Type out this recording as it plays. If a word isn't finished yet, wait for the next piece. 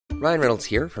Ryan Reynolds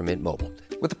here from Mint Mobile.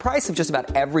 With the price of just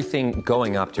about everything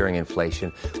going up during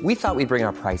inflation, we thought we'd bring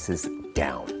our prices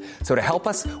down. So to help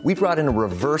us, we brought in a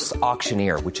reverse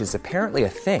auctioneer, which is apparently a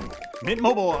thing. Mint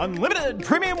Mobile Unlimited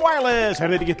Premium Wireless. How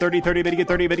to get 30, 30, bit to get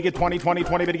 30, bit to get 20, 20,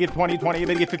 20, bit to get 20, 20,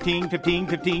 bit to get 15, 15,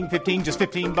 15, 15, just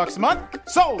 $15 a month?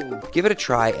 Sold! Give it a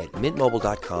try at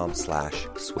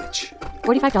mintmobile.com/switch.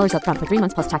 $45 up front for 3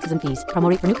 months plus taxes and fees. Promo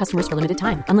rate for new customers for limited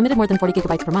time. Unlimited more than 40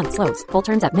 gigabytes per month. Slows full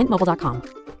terms at mintmobile.com.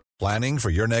 Planning for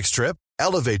your next trip?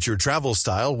 Elevate your travel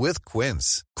style with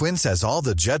Quince. Quince has all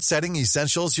the jet-setting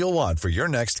essentials you'll want for your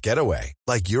next getaway,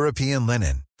 like European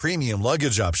linen, premium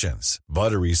luggage options,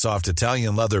 buttery soft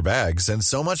Italian leather bags, and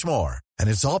so much more. And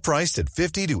it's all priced at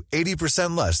 50 to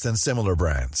 80% less than similar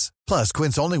brands. Plus,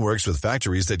 Quince only works with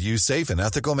factories that use safe and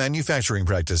ethical manufacturing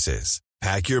practices.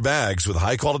 Pack your bags with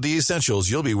high-quality essentials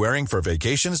you'll be wearing for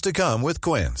vacations to come with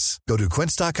Quince. Go to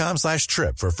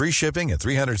quince.com/trip for free shipping and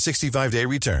 365-day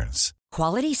returns.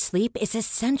 Quality sleep is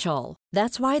essential.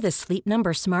 That's why the Sleep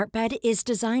Number Smart Bed is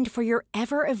designed for your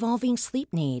ever-evolving sleep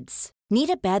needs. Need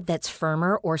a bed that's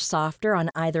firmer or softer on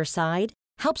either side?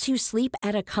 Helps you sleep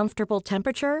at a comfortable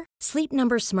temperature? Sleep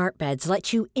Number Smart Beds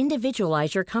let you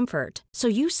individualize your comfort, so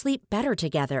you sleep better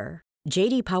together.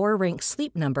 J.D. Power ranks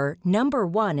Sleep Number number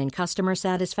 1 in customer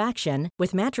satisfaction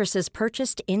with mattresses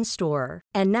purchased in-store.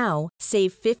 And now,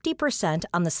 save 50%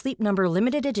 on the Sleep Number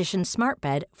Limited Edition Smart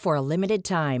Bed for a limited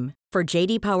time. For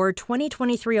J.D. Power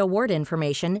 2023 award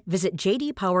information, visit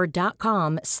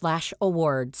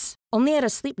jdpower.com/awards. Only at a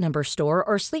Sleep Number store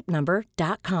or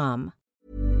sleepnumber.com.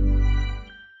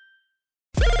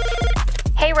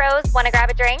 Hey, Rose, want to grab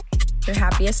a drink? Your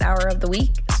happiest hour of the week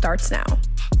starts now.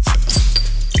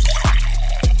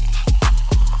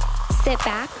 Sit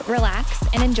back, relax,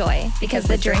 and enjoy because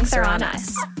the drinks are on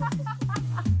us.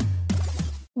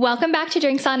 Welcome back to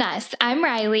Drinks on Us. I'm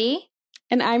Riley.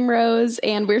 And I'm Rose,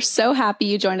 and we're so happy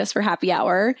you joined us for happy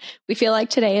hour. We feel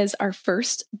like today is our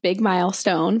first big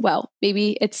milestone. Well,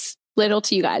 maybe it's little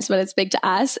to you guys, but it's big to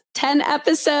us. 10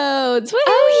 episodes. Woo-hoo!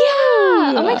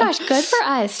 Oh, yeah. Oh my gosh, good for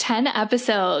us. 10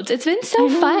 episodes. It's been so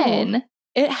fun.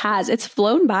 It has. It's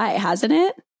flown by, hasn't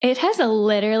it? It has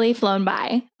literally flown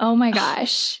by. Oh my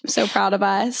gosh. I'm so proud of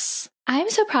us.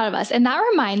 I'm so proud of us. And that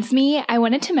reminds me, I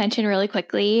wanted to mention really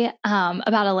quickly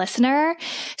about a listener.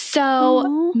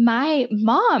 So my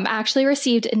mom actually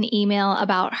received an email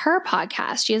about her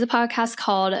podcast. She has a podcast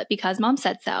called Because Mom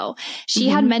Said So. She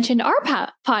had mentioned our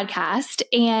podcast,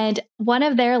 and one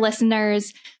of their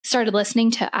listeners started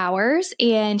listening to ours.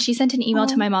 And she sent an email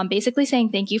to my mom basically saying,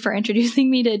 thank you for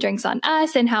introducing me to Drinks on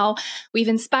Us and how we've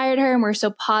inspired her. And we're so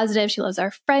positive. She loves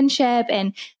our friendship,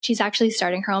 and she's actually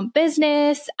starting her own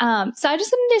business. So I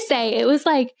just wanted to say it was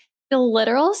like the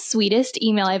literal sweetest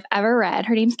email I've ever read.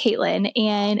 Her name's Caitlin.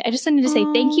 And I just wanted to say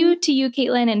thank you to you,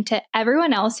 Caitlin, and to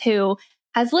everyone else who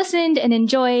has listened and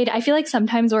enjoyed. I feel like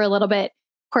sometimes we're a little bit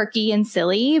quirky and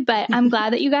silly, but I'm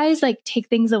glad that you guys like take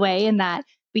things away and that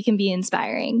we can be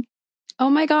inspiring. Oh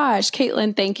my gosh,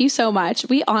 Caitlin, thank you so much.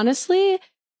 We honestly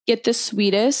get the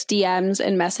sweetest DMs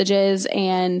and messages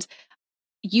and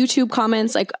YouTube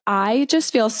comments. Like, I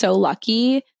just feel so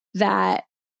lucky that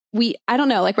I don't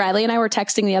know, like Riley and I were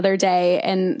texting the other day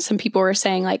and some people were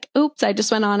saying like, oops, I just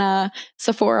went on a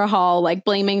Sephora haul, like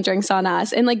blaming Drinks on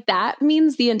Us. And like, that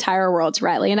means the entire world to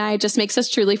Riley and I. It just makes us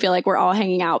truly feel like we're all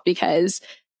hanging out because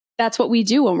that's what we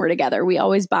do when we're together. We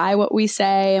always buy what we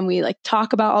say and we like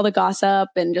talk about all the gossip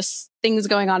and just things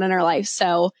going on in our life.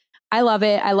 So I love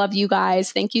it. I love you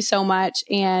guys. Thank you so much.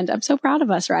 And I'm so proud of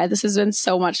us, Riley. This has been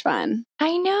so much fun.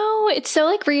 I know. It's so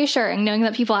like reassuring knowing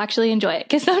that people actually enjoy it.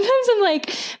 Because sometimes I'm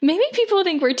like, maybe people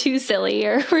think we're too silly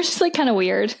or we're just like kind of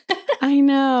weird. I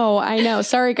know.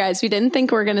 Sorry, guys. We didn't think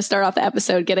we were going to start off the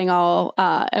episode getting all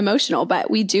emotional,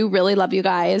 but we do really love you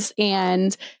guys.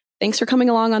 And thanks for coming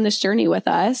along on this journey with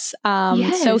us.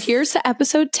 So here's to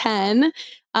episode 10.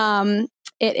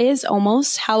 It is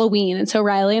almost Halloween. And so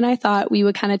Riley and I thought we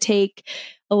would kind of take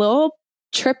a little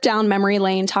trip down memory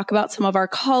lane, talk about some of our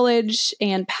college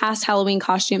and past Halloween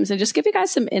costumes, and just give you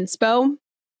guys some inspo,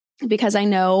 because I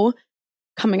know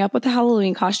coming up with a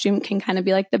Halloween costume can kind of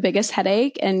be like the biggest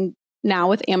headache. And now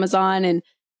with Amazon and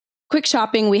quick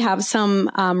shopping, we have some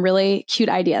really cute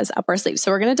ideas up our sleeves.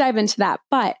 So we're going to dive into that.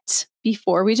 But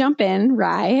before we jump in,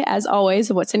 Rye, as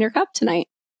always, what's in your cup tonight?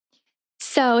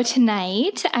 So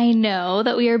tonight, I know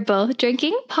that we are both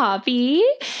drinking Poppy.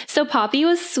 So Poppy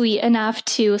was sweet enough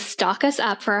to stock us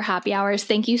up for our happy hours.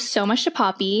 Thank you so much to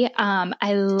Poppy.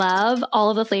 I love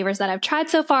all of the flavors that I've tried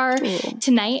so far. Ooh.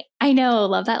 Tonight. I know,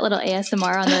 love that little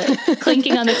ASMR on the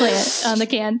clinking on the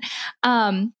can.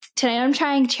 Tonight I'm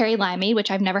trying cherry limeade, which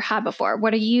I've never had before.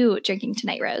 What are you drinking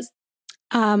tonight, Rose?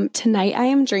 Tonight I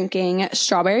am drinking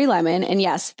strawberry lemon. And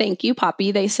yes, thank you,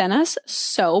 Poppy. They sent us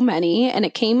so many and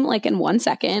it came like in 1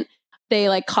 second. They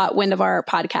like caught wind of our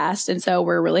podcast. And so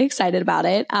we're really excited about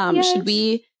it. Yes. Should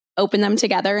we open them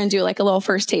together and do like a little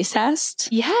first taste test?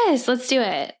 Yes, let's do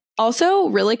it. Also,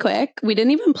 really quick, we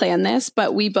didn't even plan this,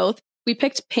 but we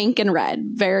picked pink and red.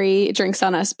 Very Drinks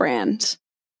on Us brand.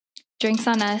 Drinks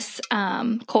on Us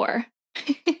core.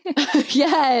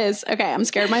 Yes. Okay, I'm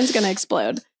scared mine's going to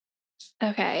explode.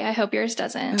 Okay, I hope yours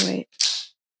doesn't. Oh, wait.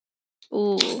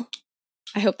 Ooh.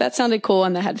 I hope that sounded cool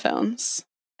on the headphones.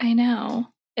 I know.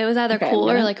 It was either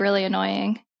cool or like really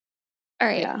annoying. All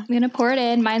right, Yeah. I'm going to pour it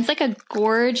in. Mine's like a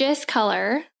gorgeous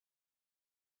color.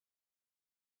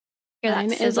 Hear that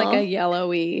Mine is sizzle? like a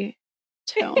yellowy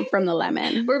tone from the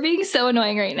lemon. We're being so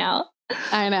annoying right now.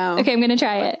 I know. Okay, I'm going to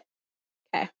try it.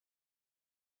 Okay.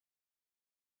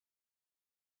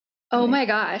 Oh my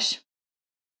gosh.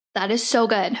 That is so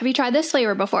good. Have you tried this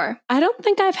flavor before? I don't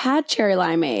think I've had cherry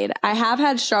limeade. I have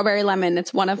had strawberry lemon.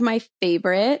 It's one of my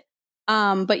favorite.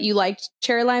 But you liked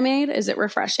cherry limeade? Is it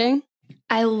refreshing?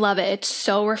 I love it. It's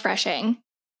so refreshing.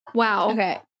 Wow.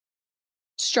 Okay.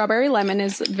 Strawberry lemon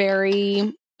is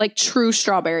very like true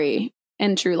strawberry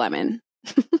and true lemon.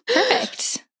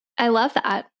 Perfect. I love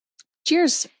that.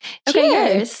 Cheers. Okay, Okay,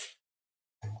 cheers.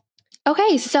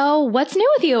 Okay, so what's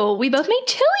new with you? We both made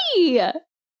chili.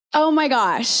 Oh my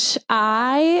gosh.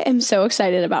 I am so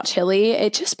excited about chili.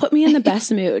 It just put me in the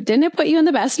best mood. Didn't it put you in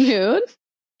the best mood?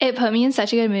 It put me in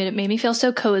such a good mood. It made me feel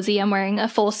so cozy. I'm wearing a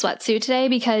full sweatsuit today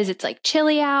because it's like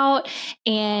chilly out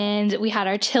and we had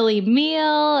our chili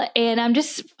meal and I'm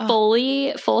just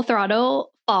full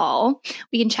throttle fall.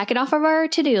 We can check it off of our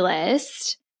to-do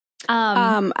list.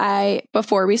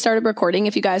 Before we started recording,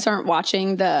 if you guys aren't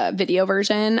watching the video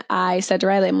version, I said to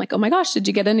Riley, I'm like, oh my gosh, did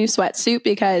you get a new sweatsuit?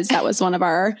 Because that was one of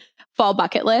our fall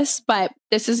bucket lists. But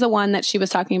this is the one that she was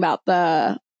talking about,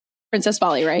 the Princess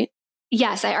Polly, right?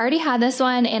 Yes, I already had this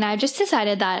one and I just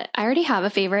decided that I already have a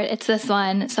favorite. It's this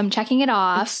one. So I'm checking it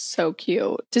off. It's so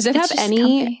cute. Does it It's have just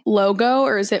any comfy. logo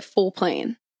or is it full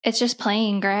plain? It's just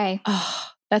plain gray. Oh,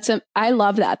 I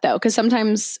love that though. Cause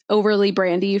sometimes overly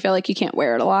brandy, you feel like you can't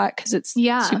wear it a lot because it's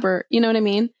super, you know what I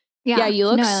mean? Yeah. You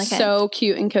look I like so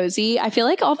cute and cozy. I feel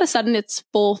like all of a sudden it's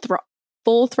full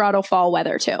throttle fall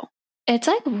weather too. It's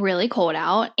like really cold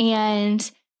out. And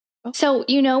so,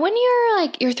 you know, when you're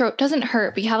like, your throat doesn't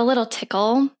hurt, but you have a little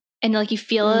tickle and like you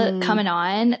feel it coming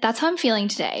on, that's how I'm feeling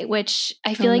today, which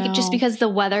I feel like just because the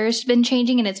weather's been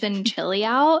changing and it's been chilly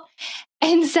out.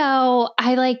 And so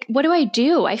I like, what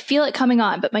do? I feel it coming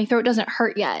on, but my throat doesn't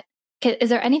hurt yet. Is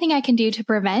there anything I can do to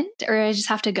prevent or I just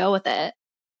have to go with it?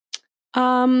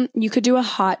 You could do a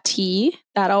hot tea.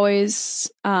 That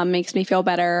always makes me feel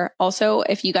better. Also,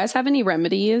 if you guys have any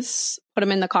remedies, put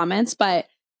them in the comments. But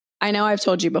I know I've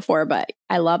told you before, but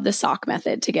I love the sock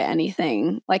method to get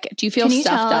anything. Like, do you feel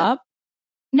stuffed up?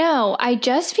 No, I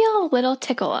just feel a little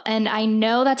tickle. And I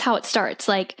know that's how it starts.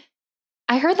 Like,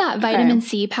 I heard that vitamin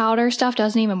C powder stuff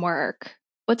doesn't even work.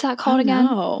 What's that called again?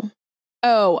 No.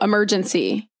 Oh,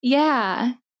 Emergency.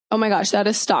 Yeah. Oh my gosh, that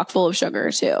is stock full of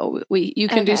sugar too. You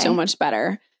can do so much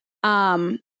better.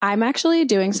 I'm actually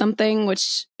doing something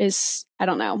which is, I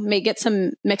don't know, may get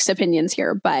some mixed opinions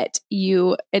here, but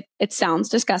it sounds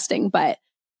disgusting, but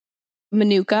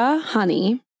Manuka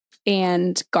honey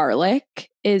and garlic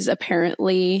is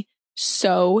apparently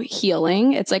so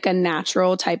healing. It's like a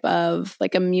natural type of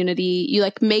like immunity. You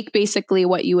like make basically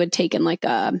what you would take in like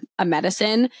a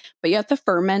medicine, but you have to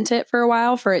ferment it for a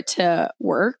while for it to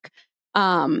work.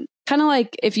 Kind of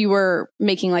like if you were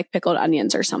making like pickled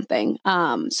onions or something.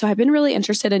 So I've been really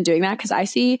interested in doing that because I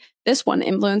see this one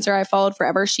influencer I followed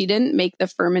forever. She didn't make the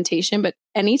fermentation, but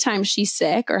anytime she's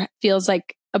sick or feels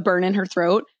like a burn in her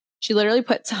throat, she literally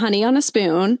puts honey on a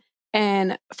spoon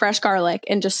and fresh garlic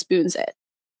and just spoons it.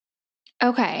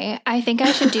 Okay. I think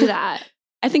I should do that.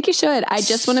 I think you should. I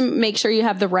just want to make sure you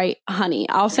have the right honey.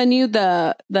 I'll send you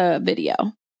the video.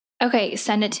 Okay,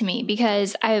 send it to me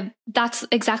because that's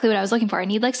exactly what I was looking for. I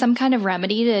need like some kind of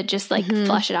remedy to just like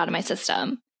flush it out of my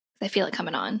system. I feel it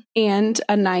coming on. And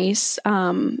a nice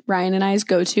Ryan and I's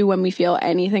go-to when we feel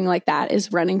anything like that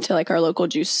is running to like our local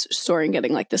juice store and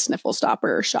getting like the sniffle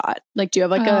stopper shot. Like, do you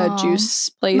have like a juice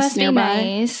place must nearby? Must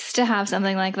be nice to have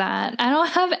something like that. I don't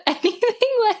have anything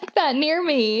like that near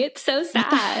me. It's so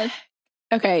sad.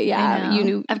 Okay, yeah.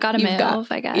 I've got to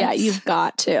move, I guess. Yeah, you've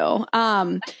got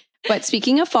to. But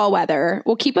speaking of fall weather,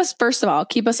 well, keep us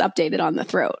updated on the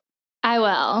throat. I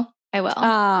will.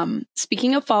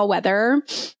 Speaking of fall weather,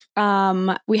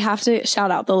 we have to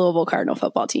shout out the Louisville Cardinal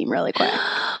football team really quick.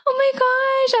 Oh my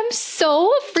gosh, I'm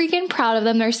so freaking proud of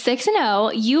them. They're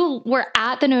 6-0. You were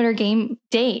at the Notre Dame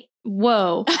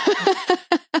Whoa.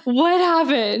 What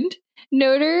happened?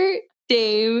 Notre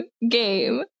Dame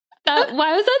game.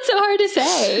 Why was that so hard to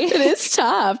say? It is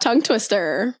tough. Tongue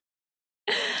twister.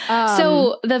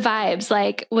 So the vibes,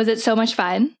 like, was it so much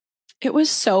fun? It was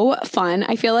so fun.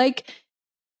 I feel like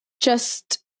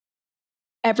just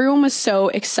everyone was so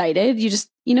excited.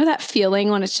 You know that feeling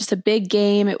when it's just a big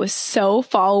game. It was so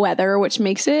fall weather, which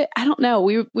makes it, I don't know.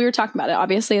 We were talking about it.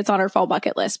 Obviously, it's on our fall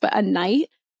bucket list, but a night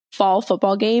fall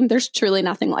football game, there's truly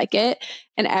nothing like it.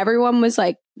 And everyone was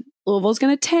like, Louisville's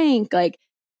going to tank. Like,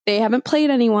 they haven't played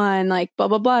anyone, like, blah,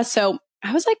 blah, blah. So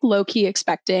I was like low key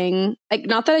expecting, like,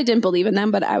 not that I didn't believe in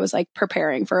them, but I was like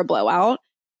preparing for a blowout.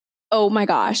 Oh my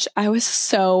gosh, I was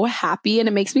so happy. And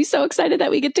it makes me so excited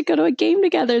that we get to go to a game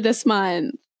together this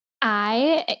month.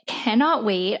 I cannot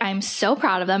wait. I'm so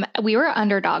proud of them. We were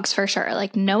underdogs for sure.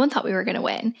 Like, no one thought we were going to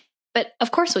win. But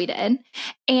of course we did.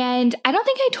 And I don't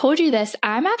think I told you this.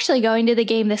 I'm actually going to the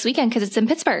game this weekend because it's in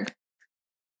Pittsburgh.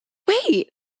 Wait,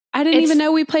 I didn't even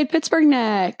know we played Pittsburgh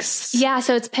next. Yeah,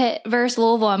 so it's Pitt versus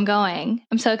Louisville. I'm going.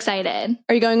 I'm so excited.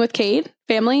 Are you going with Cade?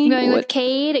 Family? I'm going with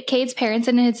Cade. Cade's parents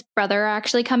and his brother are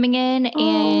actually coming in.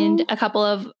 And a couple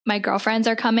of my girlfriends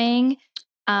are coming.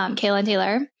 Kayla and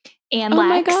Taylor. And Lex. Oh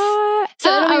my God.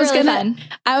 So it'll be really fun.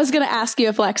 I was going to ask you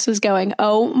if Lex was going.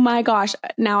 Oh my gosh.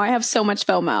 Now I have so much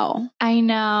FOMO. I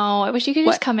know. I wish you could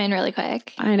just come in really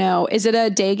quick. I know. Is it a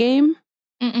day game?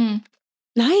 Mm-mm.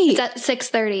 Night. It's at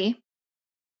 6:30.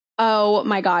 Oh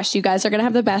my gosh. You guys are going to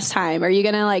have the best time. Are you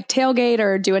going to like tailgate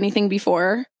or do anything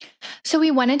before? So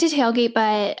we wanted to tailgate,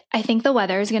 but I think the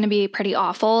weather is going to be pretty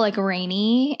awful, like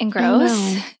rainy and gross.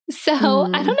 Oh, no. So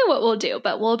I don't know what we'll do,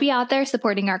 but we'll be out there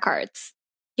supporting our Cards.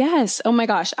 Yes. Oh my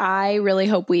gosh. I really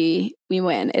hope we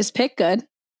win. Is Pitt good?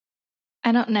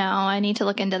 I don't know. I need to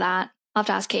look into that. I'll have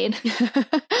to ask Cade.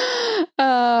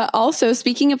 Also,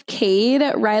 speaking of Cade,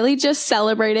 Riley just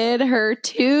celebrated her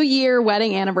 2-year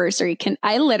wedding anniversary.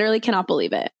 I literally cannot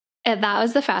believe it. And that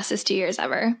was the fastest 2 years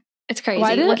ever. It's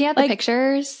crazy. Looking at the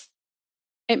pictures.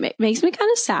 It makes me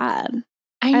kind of sad.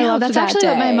 I know. That's actually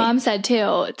what my mom said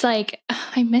too. It's like,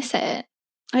 I miss it.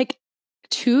 Like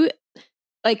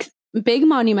big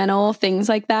monumental things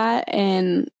like that.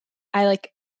 And I like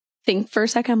think for a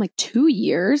second, I'm like 2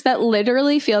 years? That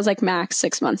literally feels like max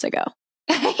 6 months ago.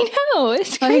 I know.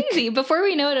 It's crazy. Before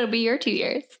we know it, it'll be your 2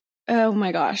 years. Oh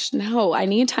my gosh. No, I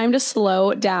need time to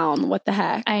slow down. What the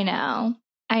heck? I know.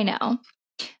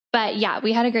 But yeah,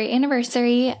 we had a great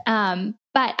anniversary.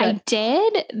 But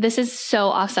good. This is so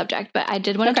off subject, but I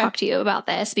did want to talk to you about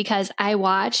this because I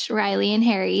watched Riley and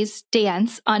Harry's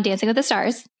dance on Dancing with the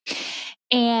Stars.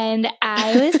 And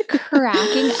I was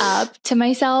cracking up to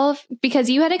myself because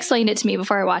you had explained it to me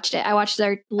before I watched it. I watched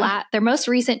their most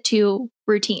recent 2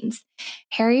 routines.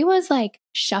 Harry was like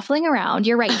shuffling around.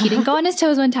 You're right. He didn't go on his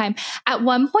toes one time. At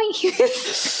one point, he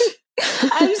was...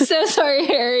 I'm so sorry,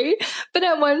 Harry. But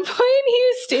at one point, he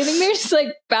was standing there just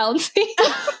like bouncing.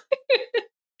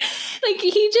 Like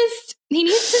he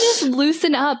needs to just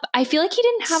loosen up. I feel like he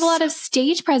didn't have a lot of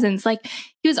stage presence. Like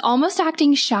he was almost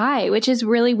acting shy, which is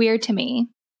really weird to me.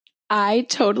 I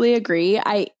totally agree.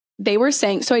 They were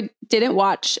saying, so I didn't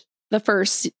watch the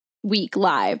first week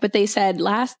live, but they said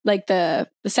the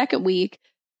second week,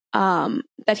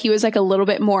 that he was like a little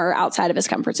bit more outside of his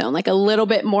comfort zone, like a little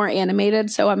bit more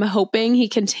animated. So I'm hoping he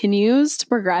continues to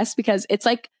progress because it's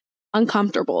like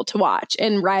uncomfortable to watch.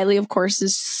 And Riley, of course,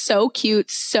 is so cute,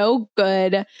 so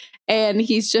good. And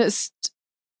he's just,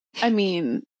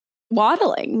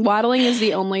 waddling. Waddling is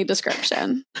the only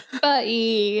description.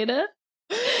 Fa'id.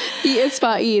 He is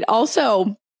Fa'id.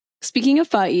 Also, speaking of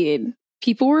Fa'id,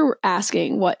 people were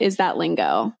asking, what is that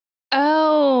lingo?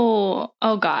 Oh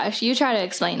gosh. You try to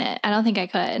explain it. I don't think I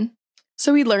could.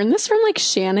 So we learned this from like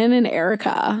Shannon and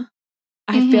Erica.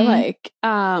 I feel like,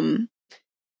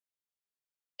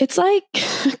 it's like,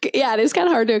 yeah, it is kind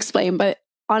of hard to explain, but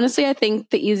honestly, I think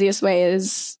the easiest way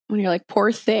is when you're like,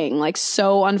 poor thing, like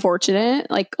so unfortunate,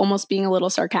 like almost being a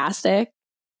little sarcastic.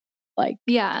 Like,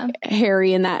 yeah,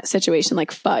 Harry in that situation,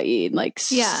 like Fa'id, like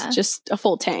just a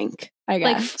full tank, I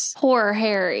guess. Like poor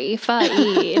Harry,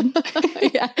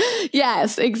 Fa'id. Yeah.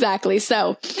 Yes, exactly.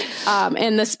 So,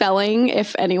 and the spelling,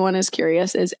 if anyone is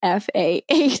curious, is Faheed.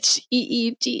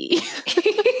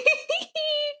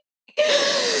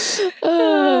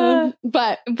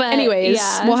 But anyways,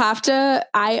 we'll have to,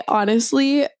 I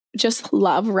honestly just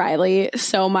love Riley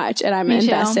so much and I'm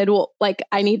invested. Well, like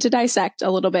I need to dissect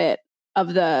a little bit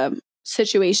of the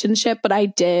situationship, but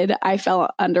I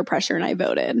fell under pressure and I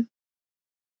voted.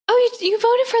 Oh, you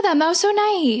voted for them. That was so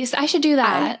nice. I should do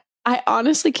that. I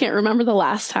honestly can't remember the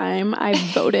last time I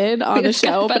voted on a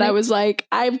show, but I was like,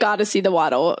 I've got to see the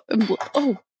waddle.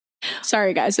 Oh,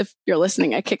 Sorry, guys, if you're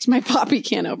listening, I kicked my Poppy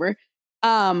can over.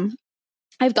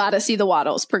 I've got to see the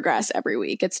Waddles progress every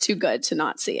week. It's too good to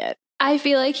not see it. I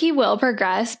feel like he will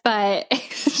progress, but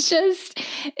it's just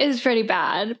is pretty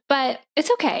bad. But it's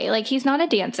okay. Like, he's not a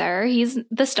dancer. He's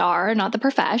the star, not the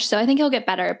profesh. So I think he'll get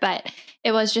better. But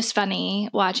it was just funny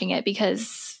watching it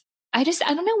because I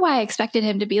don't know why I expected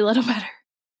him to be a little better.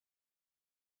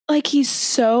 Like, he's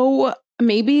so,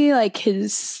 maybe like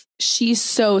she's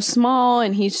so small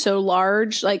and he's so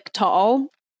large, like tall.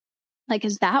 Like,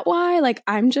 is that why? Like,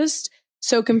 I'm just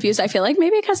so confused. I feel like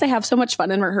maybe because they have so much fun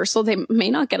in rehearsal, they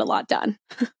may not get a lot done.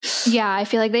 Yeah, I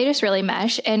feel like they just really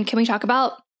mesh. And can we talk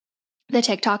about the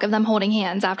TikTok of them holding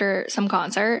hands after some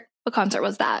concert? What concert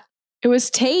was that? It was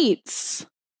Tate's.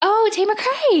 Oh, Tate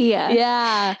McRae.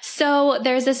 Yeah. So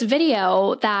there's this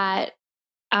video that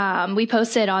we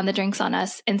posted on the Drinks on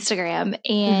Us Instagram,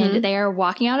 and they are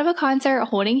walking out of a concert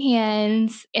holding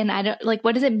hands. And I don't like,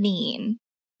 what does it mean?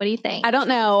 What do you think? I don't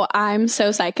know. I'm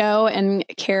so psycho, and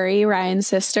Carrie, Ryan's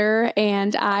sister,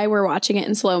 and I were watching it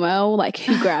in slow-mo, like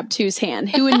who grabbed whose hand,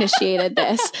 who initiated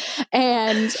this.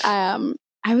 And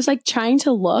I was like trying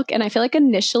to look, and I feel like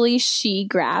initially she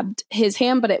grabbed his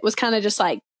hand, but it was kind of just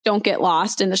like, don't get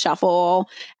lost in the shuffle.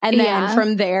 And then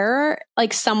from there,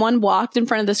 like someone walked in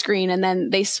front of the screen, and then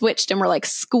they switched and were like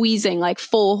squeezing, like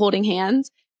full holding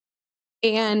hands.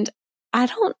 And I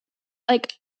don't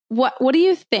like, what do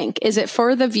you think? Is it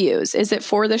for the views? Is it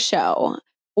for the show?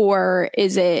 Or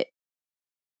is it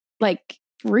like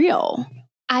real?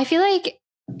 I feel like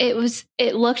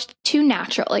it looked too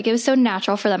natural. Like, it was so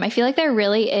natural for them. I feel like there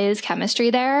really is chemistry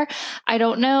there. I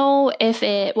don't know if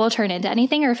it will turn into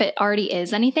anything or if it already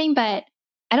is anything, but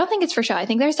I don't think it's for show. I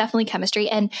think there's definitely chemistry,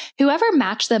 and whoever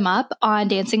matched them up on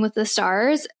Dancing with the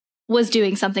Stars was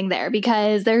doing something there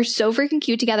because they're so freaking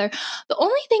cute together. The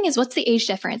only thing is, what's the age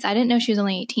difference? I didn't know she was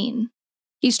only 18.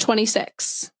 He's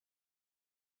 26.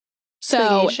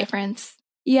 So age difference.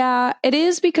 Yeah, it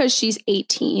is because she's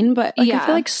 18, but like, I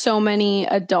feel like so many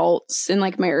adults in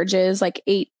like marriages, like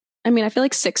I feel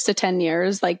like 6 to 10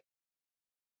 years, like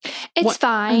it's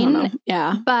fine. I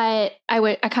yeah. But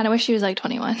I kind of wish she was like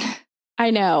 21.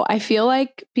 I know. I feel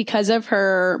like because of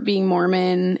her being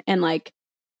Mormon and like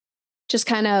just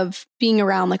kind of being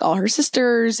around like all her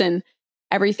sisters and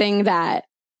everything, that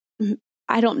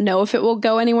I don't know if it will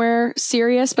go anywhere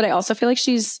serious, but I also feel like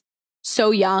she's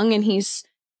so young and he's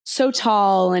so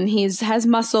tall and has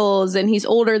muscles and he's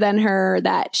older than her,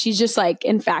 that she's just like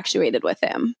infatuated with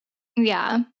him.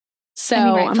 Yeah.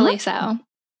 So rightfully so.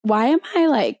 Why am I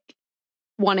like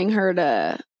wanting her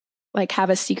to like have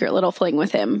a secret little fling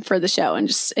with him for the show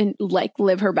and like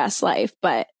live her best life?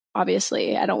 But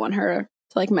obviously I don't want her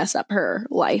to like mess up her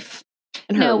life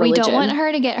and her religion. We don't want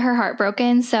her to get her heart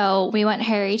broken. So we want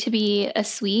Harry to be a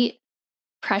sweet,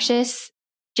 precious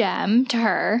gem to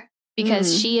her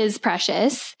because she is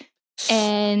precious.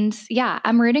 And yeah,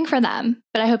 I'm rooting for them,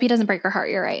 but I hope he doesn't break her heart.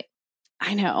 You're right.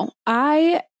 I know.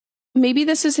 Maybe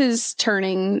this is his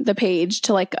turning the page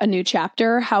to like a new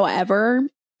chapter. However,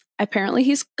 apparently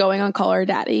he's going on Call Her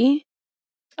Daddy.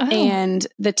 Oh. And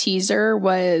the teaser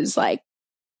was like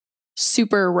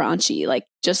super raunchy, like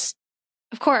just,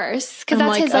 of course, because that's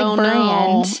like, his like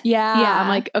brand. No. Yeah. I'm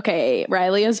like, okay,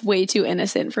 Riley is way too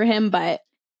innocent for him, but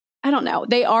I don't know.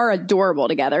 They are adorable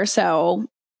together. So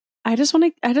I just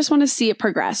want to see it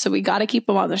progress. So we got to keep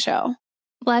them on the show.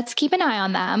 Let's keep an eye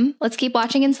on them. Let's keep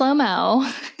watching in slow-mo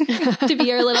to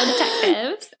be our little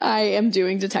detectives. I am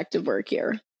doing detective work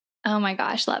here. Oh my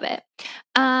gosh, love it.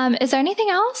 Is there anything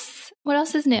else? What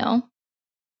else is new?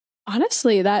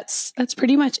 Honestly, that's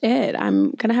pretty much it.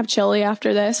 I'm going to have chili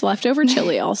after this. Leftover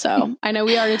chili also. I know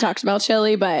we already talked about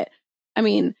chili, but I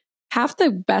mean, half the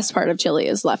best part of chili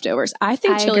is leftovers. I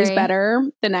think chili's better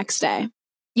the next day.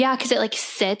 Yeah, because it like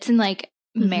sits and like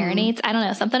marinates. I don't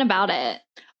know, something about it.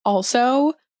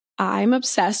 Also, I'm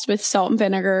obsessed with salt and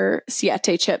vinegar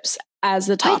Siete chips as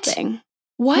the topping.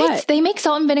 What? They make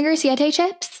salt and vinegar Siete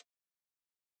chips?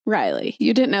 Riley,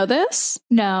 you didn't know this?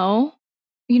 No.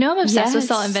 You know I'm obsessed with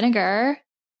salt and vinegar.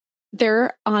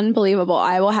 They're unbelievable.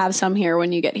 I will have some here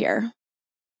when you get here.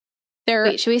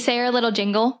 Wait, should we say our little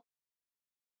jingle?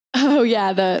 Oh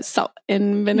yeah, the salt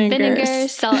and vinegar.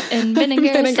 Salt and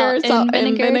vinegar, salt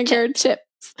and vinegar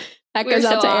chips. That goes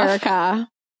out to Erica.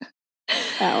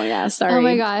 Oh yeah, sorry. Oh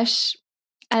my gosh.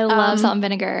 I love salt and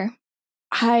vinegar.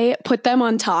 I put them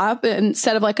on top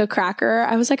instead of like a cracker.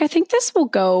 I was like, I think this will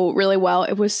go really well.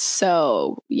 It was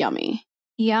so yummy.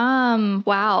 Yum.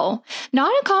 Wow.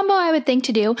 Not a combo I would think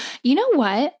to do. You know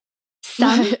what?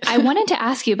 I wanted to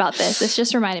ask you about this. This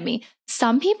just reminded me.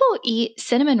 Some people eat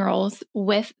cinnamon rolls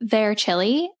with their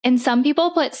chili, and some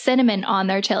people put cinnamon on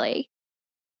their chili.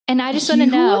 And I just want to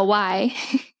know why.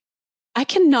 I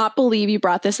cannot believe you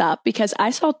brought this up because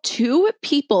I saw 2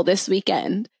 people this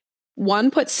weekend.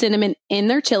 One put cinnamon in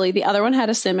their chili. The other one had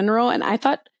a cinnamon roll. And I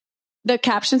thought the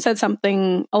caption said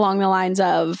something along the lines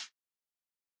of,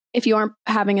 if you aren't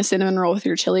having a cinnamon roll with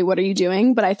your chili, what are you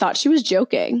doing? But I thought she was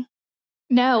joking.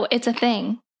 No, it's a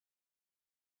thing.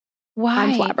 Why?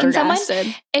 I'm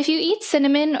flabbergasted. If you eat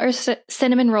cinnamon or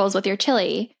cinnamon rolls with your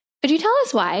chili, could you tell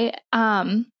us why?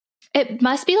 It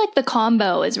must be like the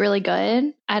combo is really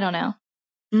good. I don't know.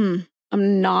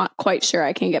 I'm not quite sure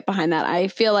I can get behind that. I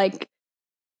feel like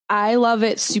I love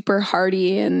it super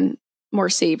hearty and more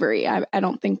savory. I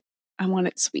don't think I want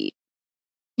it sweet.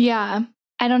 Yeah.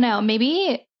 I don't know.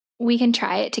 Maybe we can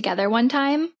try it together one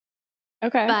time.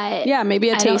 Okay. But yeah, maybe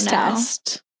a taste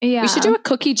test. Yeah. We should do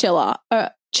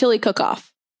a chili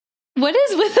cook-off. What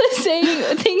is with us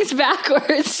saying things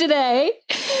backwards today?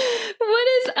 What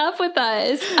is up with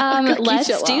us?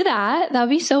 Let's do that. That would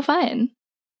be so fun.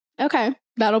 Okay.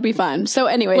 That'll be fun. So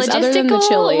anyways, other than the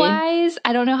chili wise,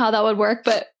 I don't know how that would work,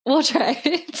 but we'll try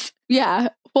it. Yeah,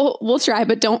 we'll try,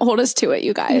 but don't hold us to it,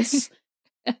 you guys.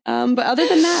 But other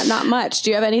than that, not much. Do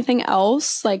you have anything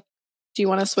else? Like, do you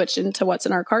want to switch into what's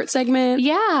in our cart segment?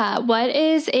 Yeah. What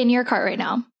is in your cart right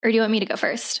now? Or do you want me to go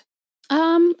first?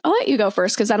 I'll let you go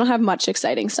first because I don't have much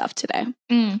exciting stuff today.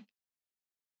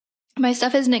 My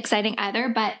stuff isn't exciting either,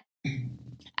 but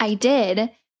I did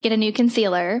get a new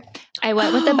concealer. I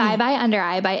went with the Bye Bye Under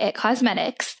Eye by IT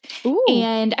Cosmetics. Ooh.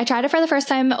 And I tried it for the first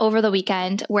time over the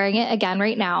weekend, wearing it again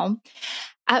right now.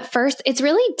 At first, it's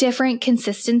really different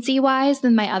consistency wise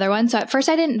than my other one. So at first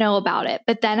I didn't know about it,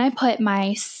 but then I put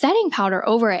my setting powder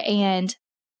over it and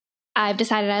I've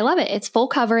decided I love it. It's full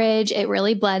coverage. It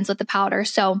really blends with the powder.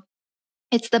 So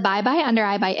it's the Bye Bye Under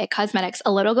Eye by IT Cosmetics.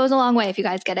 A little goes a long way if you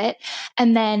guys get it.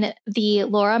 And then the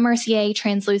Laura Mercier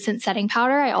Translucent Setting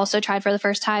Powder, I also tried for the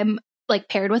first time, like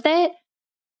paired with it.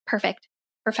 Perfect.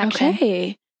 Perfection.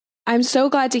 Okay. I'm so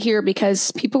glad to hear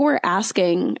because people were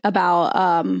asking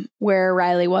about where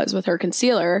Riley was with her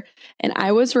concealer. And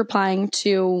I was replying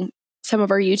to some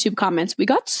of our YouTube comments. We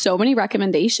got so many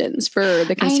recommendations for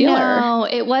the concealer. I know.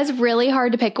 It was really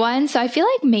hard to pick one. So I feel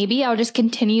like maybe I'll just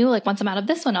continue. Like once I'm out of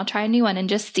this one, I'll try a new one and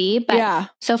just see. But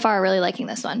so far, really liking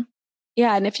this one.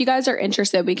 Yeah. And if you guys are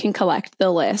interested, we can collect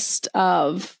the list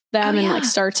of them and like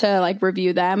start to like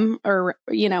review them, or,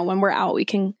 you know, when we're out, we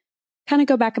can kind of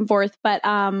go back and forth. But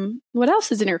what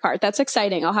else is in your cart? That's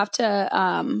exciting. I'll have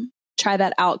to try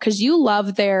that out because you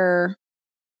love their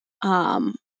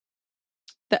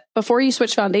before you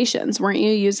switch foundations, weren't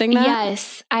you using that?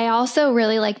 Yes. I also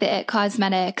really like the IT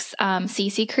Cosmetics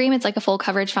CC cream. It's like a full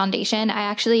coverage foundation.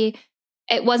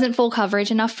 It wasn't full coverage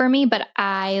enough for me, but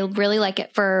I really like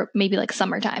it for maybe like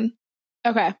summertime.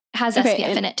 Okay. It has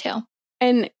SPF in it too.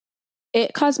 And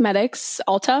IT Cosmetics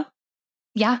Ulta?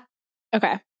 Yeah.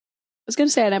 Okay. I was going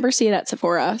to say, I never see it at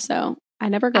Sephora, so I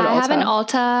never go to Ulta. I have an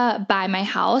Ulta by my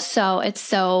house, so it's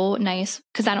so nice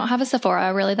because I don't have a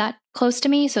Sephora really that close to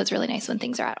me, so it's really nice when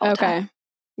things are at Ulta. Okay.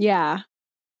 Yeah.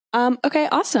 Okay,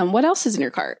 awesome. What else is in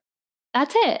your cart?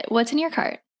 That's it. What's in your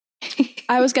cart?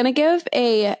 I was going to give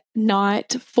a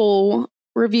not full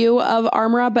review of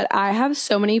Armra, but I have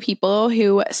so many people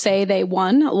who say they,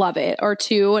 1, love it, or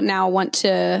 2, now want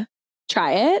to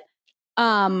try it.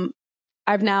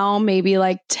 I've now maybe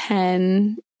like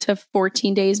 10 to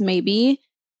 14 days maybe,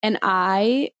 and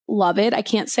I love it. I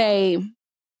can't say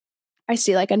I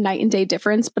see like a night and day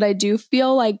difference, but I do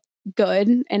feel like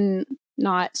good and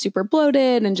not super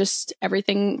bloated and just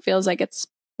everything feels like it's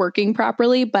working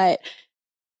properly. But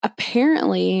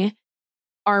apparently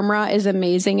Armra is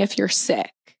amazing if you're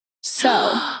sick.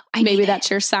 So maybe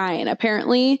that's your sign.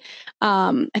 Apparently,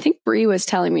 I think Brie was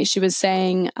telling me, she was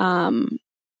saying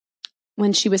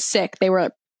when she was sick, they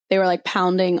were like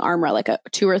pounding Armra like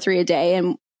 2 or 3 a day.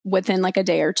 And within like a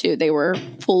day or 2, they were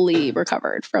fully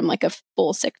recovered from like a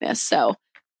full sickness. So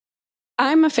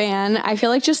I'm a fan. I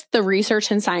feel like just the research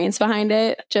and science behind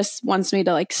it just wants me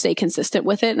to like stay consistent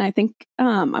with it. And I think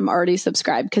I'm already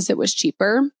subscribed because it was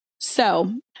cheaper.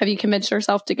 So have you convinced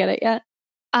yourself to get it yet?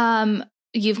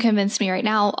 You've convinced me right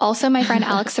now. Also, my friend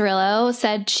Alex Cirillo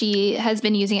said she has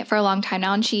been using it for a long time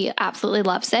now and she absolutely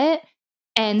loves it.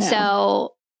 And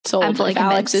so I'm fully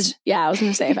Alex convinced. I was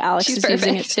going to say if Alex is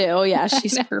using it too. Yeah,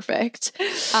 she's perfect.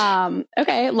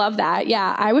 Okay. Love that.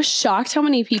 Yeah. I was shocked how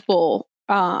many people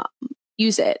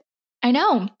use it. I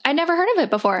know. I never heard of it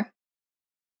before.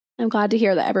 I'm glad to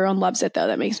hear that everyone loves it though.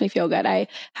 That makes me feel good. I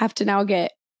have to now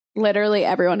get literally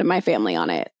everyone in my family on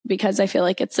it because I feel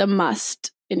like it's a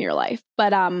must in your life.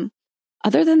 But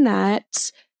other than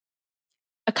that,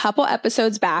 a couple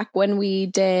episodes back when we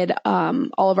did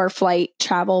all of our flight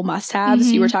travel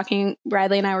must-haves, you were talking,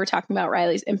 Riley and I were talking about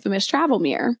Riley's infamous travel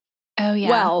mirror. Oh, yeah.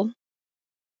 Well,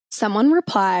 someone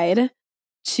replied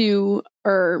someone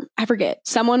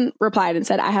replied and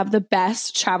said, I have the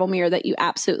best travel mirror that you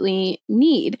absolutely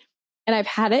need. And I've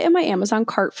had it in my Amazon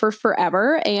cart for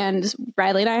forever. And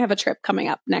Riley and I have a trip coming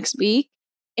up next week.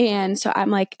 And so I'm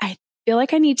like, I feel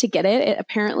like I need to get it. It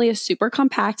apparently is super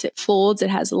compact. It folds. It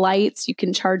has lights. You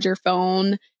can charge your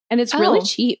phone. And it's really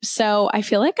cheap. So I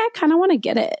feel like I kind of want to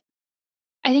get it.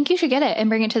 I think you should get it and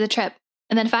bring it to the trip.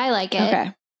 And then if I like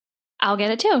it, I'll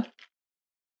get it too.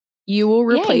 You will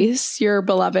replace your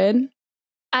beloved.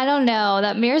 I don't know.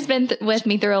 That mirror's been with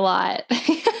me through a lot.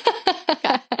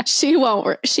 She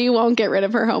won't get rid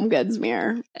of her Home Goods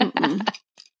mirror.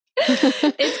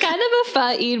 It's kind of a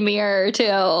fun mirror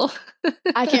too.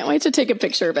 I can't wait to take a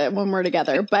picture of it when we're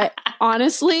together. But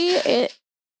honestly,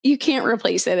 you can't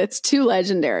replace it. It's too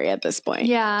legendary at this point.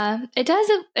 Yeah, it does.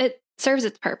 It serves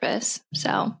its purpose.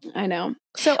 So I know.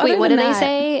 So wait, what do they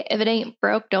say? If it ain't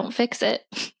broke, don't fix it.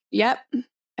 Yep.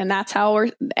 And that's how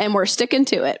we're sticking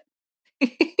to it.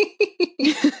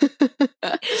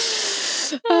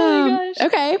 Oh my gosh.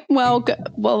 Okay. Well,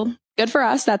 good for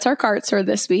us. That's our carts for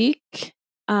this week.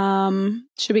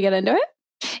 Should we get into it?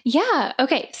 Yeah.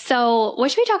 Okay. So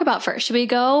what should we talk about first? Should we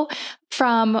go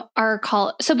from our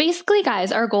call? So basically,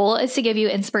 guys, our goal is to give you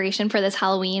inspiration for this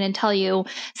Halloween and tell you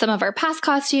some of our past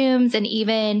costumes and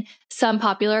even some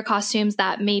popular costumes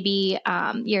that maybe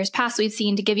years past we've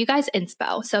seen to give you guys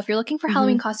inspo. So if you're looking for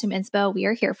Halloween costume inspo, we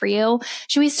are here for you.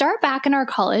 Should we start back in our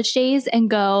college days and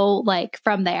go like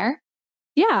from there?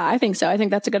 Yeah, I think so. I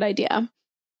think that's a good idea.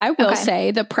 I will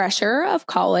say the pressure of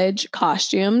college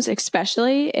costumes,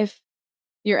 especially if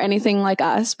you're anything like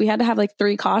us, we had to have like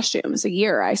 3 costumes a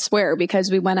year, I swear,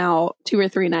 because we went out 2 or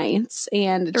 3 nights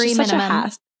and 3 minimum.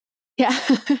 Yeah,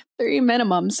 3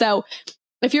 minimum. So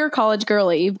if you're a college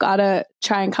girly, you've got to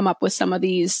try and come up with some of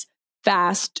these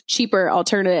fast, cheaper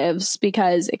alternatives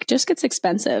because it just gets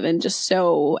expensive and just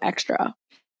so extra.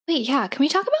 Wait, yeah. Can we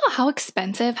talk about how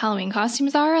expensive Halloween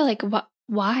costumes are? Like,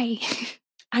 why?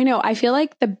 I know. I feel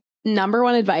like the number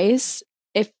one advice,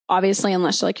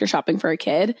 unless you're shopping for a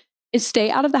kid, is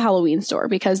stay out of the Halloween store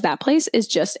because that place is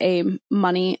just a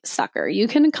money sucker. You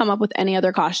can come up with any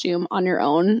other costume on your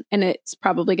own and it's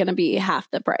probably going to be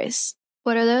half the price.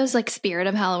 What are those, like Spirit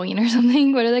of Halloween or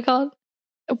something? What are they called?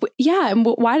 Yeah. And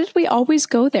why did we always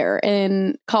go there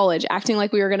in college acting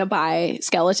like we were going to buy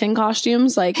skeleton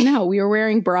costumes? Like, no, we were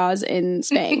wearing bras and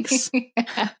Spanx.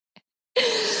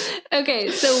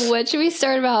 Okay. So what should we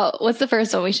start about? What's the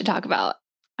first one we should talk about?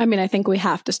 I mean, I think we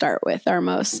have to start with our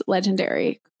most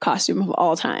legendary costume of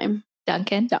all time.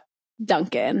 Duncan.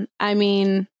 Duncan. I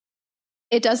mean,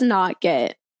 it does not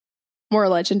get more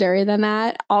legendary than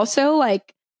that. Also,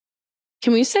 like,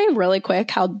 can we say really quick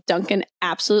how Duncan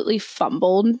absolutely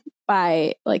fumbled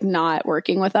by like not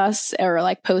working with us or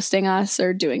like posting us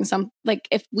or doing some, like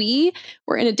if we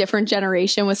were in a different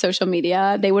generation with social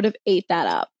media, they would have ate that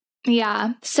up.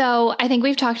 Yeah. So I think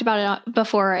we've talked about it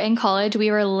before. In college,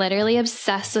 we were literally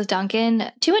obsessed with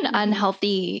Duncan to an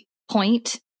unhealthy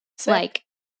point. Sick. Like,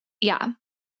 yeah.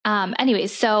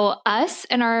 Anyways, so us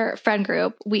and our friend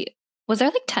group, was there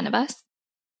like 10 of us?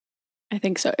 I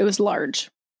think so. It was large.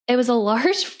 It was a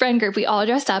large friend group. We all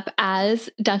dressed up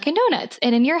as Dunkin' Donuts.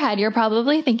 And in your head, you're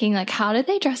probably thinking like, how did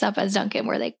they dress up as Dunkin'?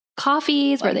 Were they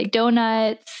coffees? Were they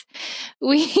donuts?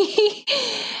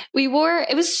 We wore,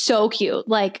 it was so cute.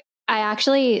 Like, I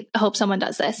actually hope someone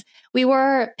does this. We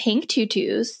wore pink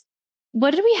tutus.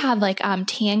 What did we have? Like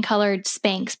tan colored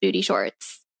Spanx booty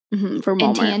shorts from Walmart.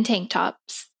 And tan tank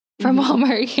tops from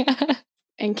Walmart. Yeah.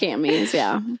 And camis.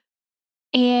 Yeah.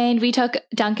 And we took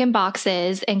Dunkin'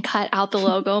 boxes and cut out the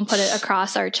logo and put it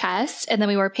across our chest. And then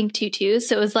we wore pink tutus.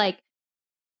 So it was like,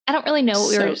 I don't really know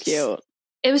what we were. So cute.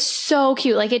 It was so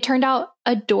cute. Like it turned out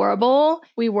adorable.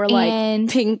 We wore like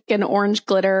pink and orange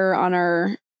glitter on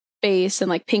our face and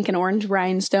like pink and orange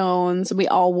rhinestones. We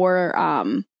all wore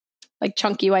like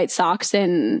chunky white socks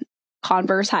and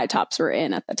Converse high tops were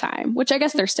in at the time, which I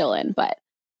guess they're still in, but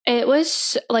it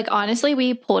was like, honestly,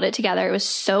 we pulled it together. It was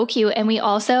so cute. And we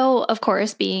also, of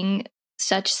course, being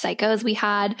such psychos, we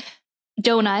had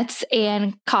donuts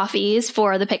and coffees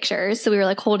for the pictures. So we were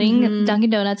like holding Dunkin'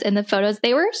 Donuts in the photos.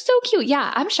 They were so cute.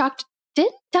 Yeah, I'm shocked.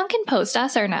 Did Dunkin' post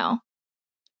us or no?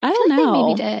 I don't know. They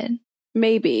maybe did.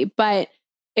 Maybe, but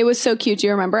it was so cute. Do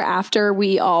you remember after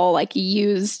we all like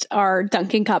used our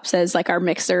Dunkin' cups as like our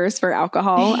mixers for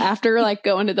alcohol after like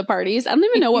going to the parties? I don't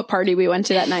even know what party we went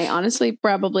to that night. Honestly,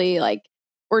 probably like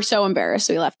we're so embarrassed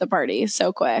we left the party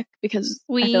so quick because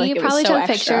we I feel like it probably was so took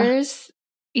extra. pictures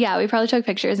Yeah, we probably took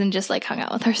pictures and just like hung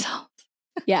out with ourselves.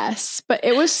 Yes, but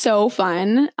it was so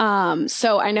fun.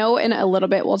 So I know in a little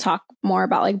bit we'll talk more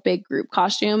about like big group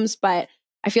costumes, but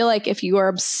I feel like if you are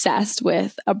obsessed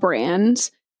with a brand,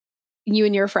 you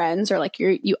and your friends, or like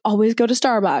you always go to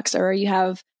Starbucks, or you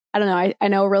have, I don't know, I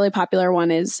know a really popular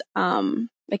one is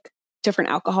like different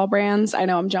alcohol brands. I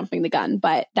know I'm jumping the gun,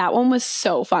 but that one was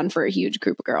so fun for a huge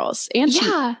group of girls. And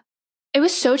yeah, it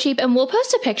was so cheap. And we'll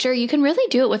post a picture. You can really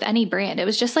do it with any brand. It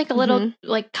was just like a little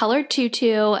like colored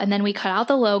tutu, and then we cut out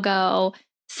the logo.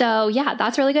 So yeah,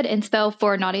 that's really good inspo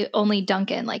for not only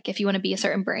Dunkin', like if you want to be a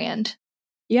certain brand.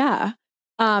 Yeah.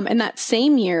 And that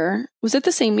same year, was it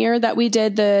the same year that we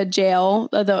did the jail?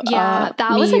 That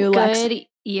was a good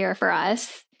year for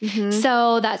us. Mm-hmm.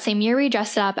 So that same year we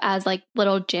dressed up as like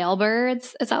little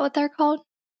jailbirds. Is that what they're called?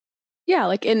 Yeah,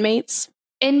 like inmates.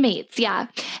 Inmates, yeah.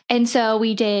 And so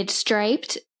we did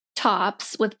striped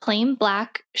tops with plain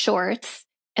black shorts.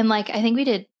 And like, I think we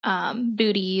did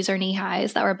booties or knee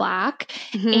highs that were black.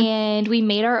 Mm-hmm. And we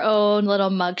made our own little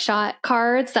mugshot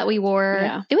cards that we wore.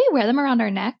 Yeah. Did we wear them around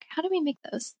our neck? How did we make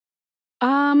those?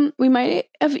 We might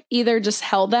have either just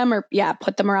held them or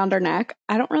put them around our neck.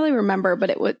 I don't really remember,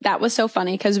 but that was so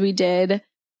funny because we did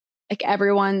like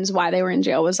everyone's why they were in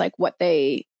jail was like what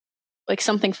they like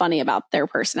something funny about their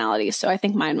personality. So I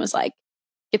think mine was like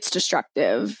it's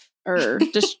destructive or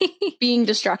just being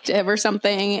destructive or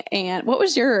something. And what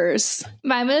was yours?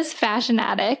 Mine was fashion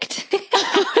addict.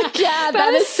 Yeah,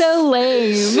 that is so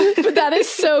lame. But that is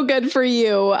so good for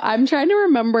you. I'm trying to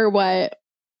remember what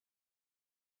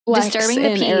Disturbing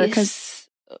the Peace Erica's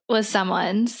was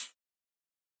someone's.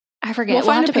 I forget. We'll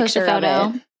find a picture of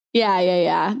it.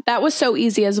 Yeah. That was so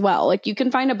easy as well. Like you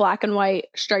can find a black and white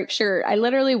striped shirt. I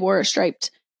literally wore a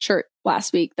striped shirt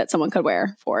last week that someone could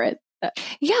wear for it.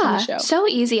 Yeah, so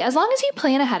easy. As long as you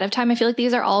plan ahead of time, I feel like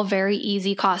these are all very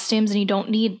easy costumes and you don't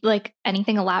need like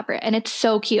anything elaborate. And it's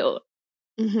so cute.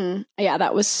 Mm-hmm. Yeah,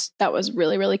 that was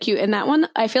really, really cute. And that one,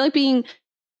 I feel like being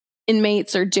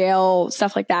inmates or jail,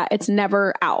 stuff like that, it's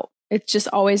never out. It's just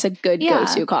always a good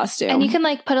go-to costume. And you can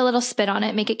like put a little spin on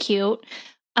it, make it cute.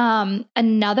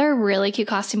 Another really cute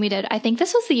costume we did, I think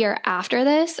this was the year after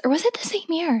this, or was it the same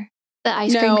year? The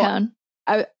ice cream cone.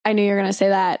 I knew you were going to say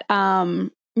that.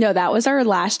 No, that was our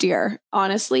last year.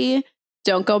 Honestly,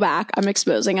 don't go back. I'm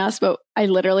exposing us, but I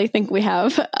literally think we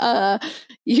have a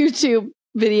YouTube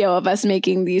video of us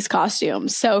making these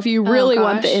costumes. So if you really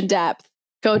want the in-depth,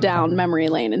 go down memory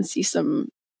lane and see some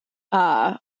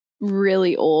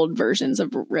really old versions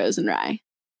of Rose and Rye.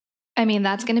 I mean,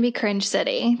 that's going to be Cringe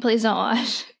City. Please don't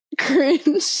watch.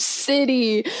 Cringe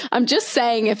City. I'm just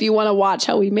saying, if you want to watch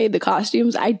how we made the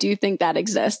costumes, I do think that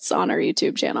exists on our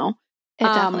YouTube channel. It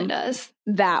definitely does.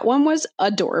 That one was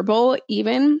adorable.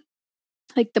 Even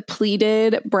like the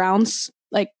pleated brown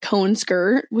like cone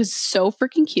skirt was so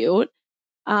freaking cute.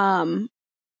 How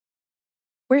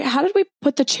did we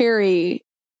put the cherry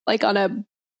like on a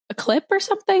clip or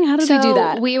something? How did we do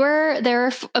that? There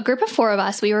were a group of 4 of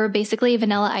us. We were basically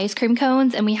vanilla ice cream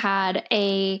cones, and we had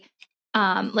a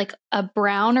like a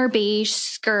brown or beige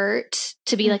skirt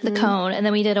to be like the cone. And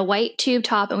then we did a white tube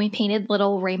top and we painted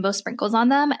little rainbow sprinkles on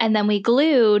them. And then we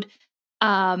glued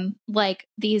like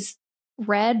these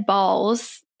red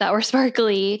balls that were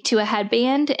sparkly to a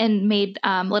headband and made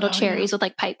little cherries with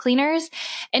like pipe cleaners.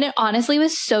 And it honestly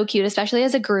was so cute, especially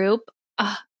as a group.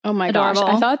 Oh my adorable.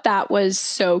 Gosh. I thought that was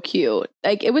so cute.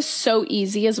 Like it was so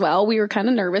easy as well. We were kind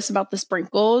of nervous about the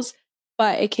sprinkles,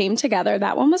 but it came together.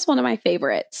 That one was one of my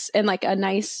favorites. And like a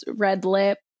nice red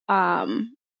lip.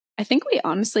 I think we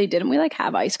honestly, didn't we like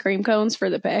have ice cream cones for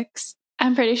the pics?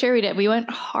 I'm pretty sure we did. We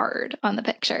went hard on the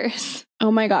pictures.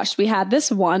 Oh my gosh. We had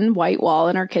this one white wall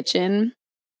in our kitchen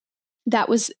that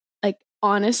was like,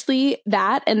 honestly,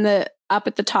 that and the up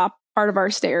at the top part of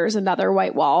our stairs, another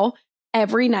white wall.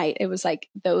 Every night it was like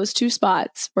those 2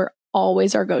 spots were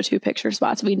always our go-to picture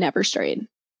spots. We never strayed.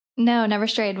 No, never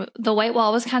strayed. The white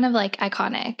wall was kind of like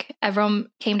iconic. Everyone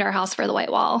came to our house for the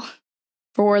white wall.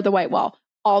 For the white wall.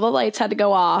 All the lights had to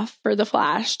go off for the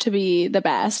flash to be the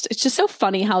best. It's just so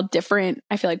funny how different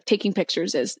I feel like taking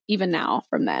pictures is even now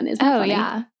from then. Isn't that funny?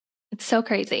 Yeah. It's so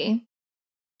crazy.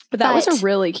 But that was a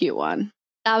really cute one.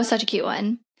 That was such a cute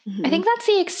one. Mm-hmm. I think that's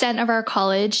the extent of our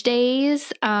college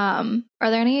days. Are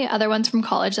there any other ones from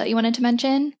college that you wanted to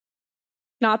mention?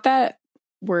 Not that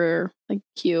were like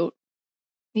cute.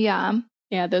 Yeah.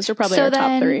 Yeah, those are probably our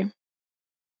top 3.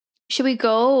 Should we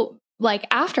go like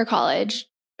after college?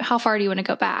 How far do you want to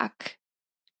go back?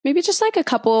 Maybe just like a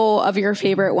couple of your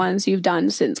favorite ones you've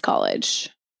done since college.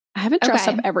 I haven't dressed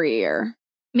up every year.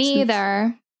 Me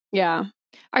either. Yeah.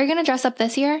 Are you going to dress up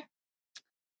this year?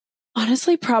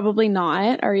 Honestly, probably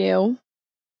not. Are you?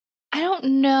 I don't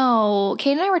know.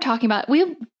 Kate and I were talking about, we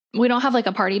don't have like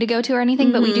a party to go to or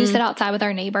anything, but we do sit outside with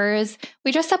our neighbors.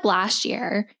 We dressed up last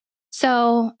year.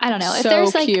 So I don't know. If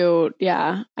there's like cute.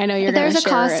 Yeah. I know you're going to share there's a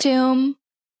costume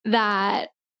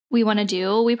that we want to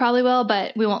do, we probably will,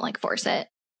 but we won't like force it.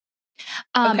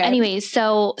 Okay. Anyways,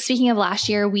 so speaking of last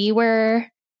year,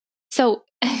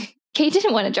 Kate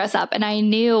didn't want to dress up, and I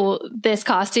knew this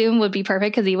costume would be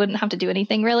perfect because he wouldn't have to do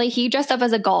anything really. He dressed up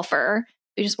as a golfer.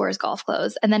 He just wore his golf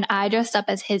clothes. And then I dressed up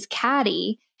as his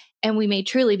caddy, and we made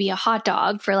Truly be a hot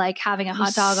dog for like having a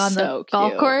hot dog on the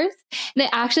golf course. And it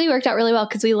actually worked out really well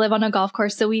because we live on a golf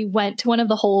course. So we went to one of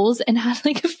the holes and had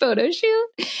like a photo shoot,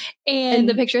 and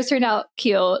the pictures turned out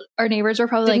cute. Our neighbors were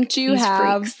probably like, "Do you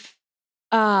have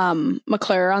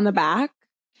McClure on the back?"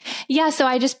 Yeah, so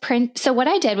so what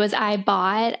I did was I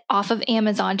bought off of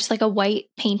Amazon just like a white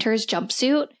painter's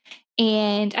jumpsuit,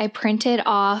 and I printed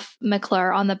off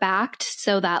McClure on the back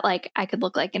so that like I could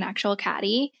look like an actual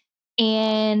caddy,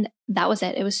 and that was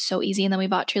it. It was so easy. And then we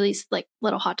bought Truly's like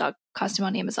little hot dog costume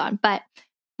on Amazon. But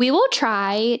we will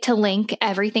try to link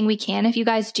everything we can if you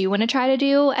guys do want to try to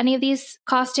do any of these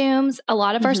costumes. A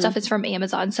lot of our stuff is from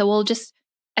Amazon, so we'll just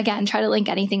again try to link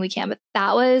anything we can. But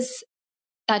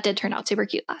that did turn out super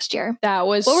cute last year. That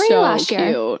was what were so you last cute.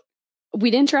 Year?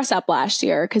 We didn't dress up last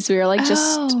year because we were like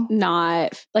just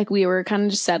not like we were kind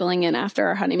of just settling in after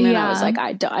our honeymoon. Yeah. I was like,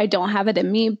 I don't have it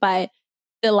in me. But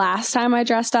the last time I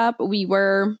dressed up, we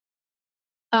were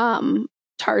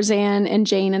Tarzan and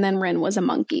Jane, and then Rin was a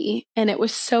monkey, and it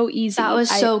was so easy. That was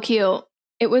so cute.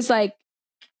 It was like,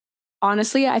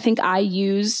 honestly, I think I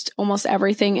used almost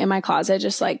everything in my closet,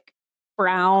 just like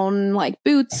brown like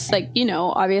boots, like, you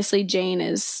know, obviously Jane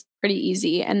is pretty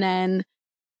easy, and then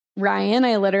Ryan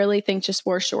I literally think just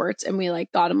wore shorts, and we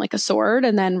like got him like a sword,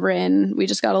 and then Rin we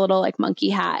just got a little like monkey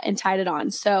hat and tied it on.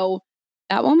 So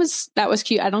that was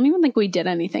cute. I don't even think we did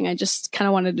anything. I just kind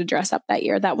of wanted to dress up that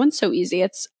year. That one's so easy.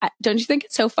 Don't you think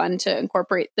it's so fun to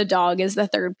incorporate the dog as the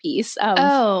third piece of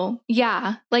Oh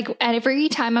yeah, like at every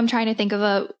time I'm trying to think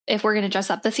of if we're going to dress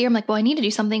up this year, I'm like, well, I need to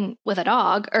do something with a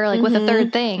dog or like with a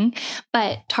third thing.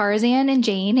 But Tarzan and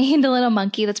Jane and a little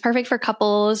monkey, that's perfect for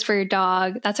couples, for your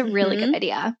dog. That's a really good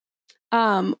idea.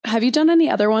 Have you done any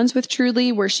other ones with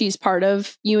Truly where she's part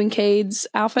of you and Cade's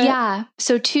outfit? Yeah.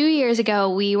 So 2 years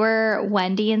ago, we were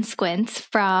Wendy and Squints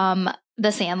from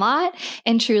The Sandlot,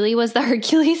 and Truly was the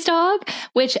Hercules dog,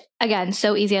 which again,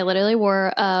 so easy. I literally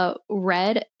wore a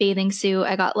red bathing suit.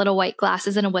 I got little white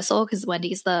glasses and a whistle because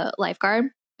Wendy's the lifeguard.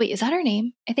 Wait, is that her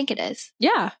name? I think it is.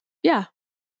 Yeah. Yeah.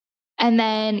 And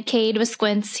then Cade was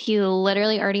Squints. He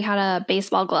literally already had a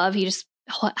baseball glove. He just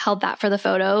held that for the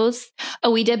photos.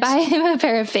 Oh, we did buy him a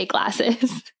pair of fake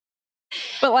glasses.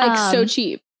 But like so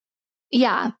cheap.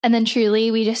 Yeah. And then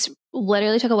Truly, we just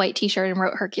literally took a white t-shirt and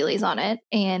wrote Hercules on it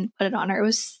and put it on her. It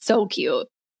was so cute.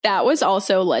 That was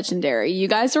also legendary. You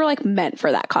guys were like meant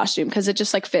for that costume because it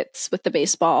just like fits with the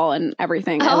baseball and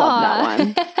everything. I love that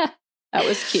one. That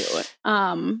was cute.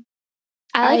 I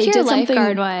like your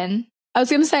lifeguard one. I was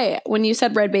going to say, when you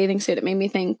said red bathing suit, it made me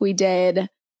think we did.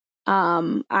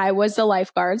 I was the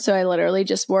lifeguard, so I literally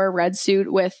just wore a red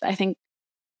suit with, I think,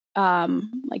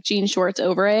 like jean shorts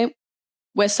over it,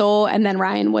 whistle, and then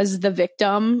Ryan was the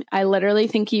victim. I literally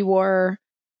think he wore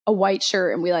a white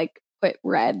shirt, and we like put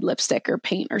red lipstick or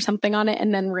paint or something on it,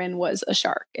 and then Rin was a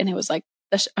shark, and it was like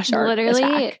a shark literally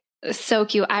attack. So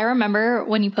cute. I remember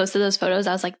when you posted those photos,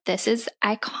 I was like, this is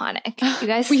iconic. You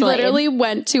guys we literally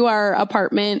went to our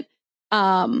apartment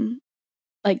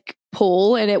like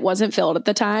pool, and it wasn't filled at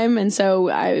the time, and so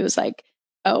I was like,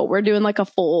 oh, we're doing like a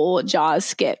full Jaws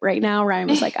skit right now. Ryan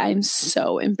was like, I'm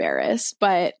so embarrassed,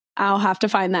 but I'll have to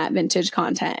find that vintage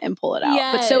content and pull it out.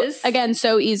 Yes. But so again,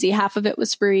 so easy. Half of it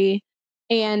was free,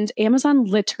 and Amazon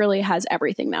literally has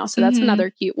everything now, so that's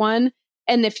another cute one.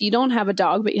 And if you don't have a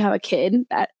dog but you have a kid,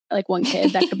 that like one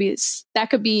kid, that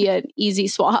could be an easy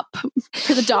swap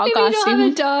for the dog costume. You don't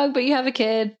have a dog but you have a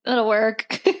kid, that'll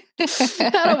work.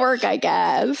 That'll work, I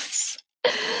guess.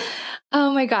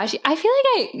 Oh my gosh. I feel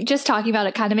like just talking about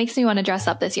it kind of makes me want to dress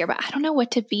up this year, but I don't know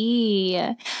what to be.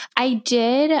 I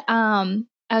did, I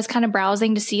was kind of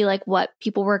browsing to see like what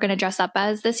people were going to dress up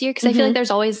as this year, because I feel like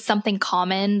there's always something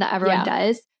common that everyone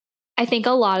does. I think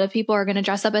a lot of people are going to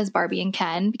dress up as Barbie and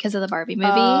Ken because of the Barbie movie.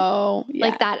 Oh, yeah.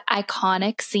 Like that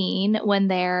iconic scene when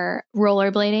they're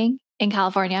rollerblading in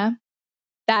California.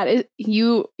 That is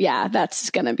that's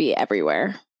going to be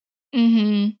everywhere.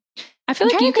 Mm-hmm. I feel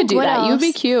like you could do that. Else. You'd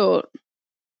be cute.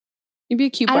 You'd be a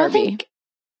cute Barbie.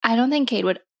 I don't think Cade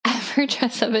would ever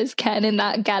dress up as Ken in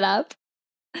that getup.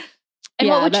 And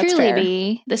yeah, what would Truly fair.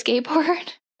 be? The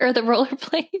skateboard or the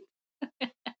rollerblade?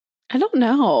 I don't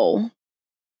know.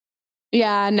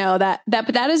 Yeah, no, but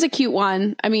that is a cute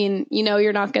one. I mean,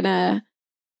 you're not going to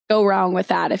go wrong with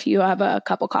that if you have a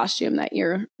couple costume that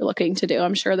you're looking to do.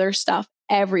 I'm sure there's stuff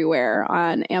everywhere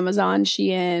on Amazon,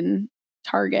 Shein,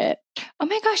 Target. Oh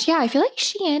my gosh, yeah. I feel like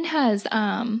Shein has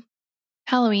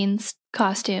Halloween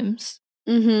costumes.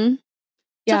 Mm-hmm.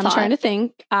 Yeah, I'm trying to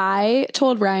think. I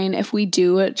told Ryan if we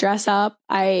do dress up,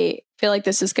 I feel like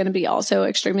this is going to be also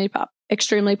extremely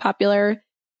popular,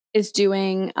 is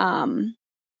doing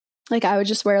like I would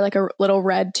just wear like a little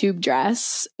red tube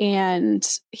dress and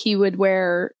he would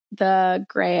wear the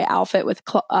gray outfit with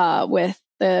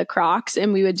the Crocs,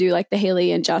 and we would do like the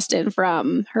Haley and Justin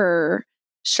from her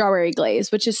Strawberry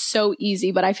Glaze, which is so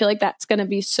easy, but I feel like that's going to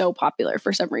be so popular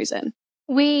for some reason.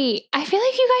 Wait, I feel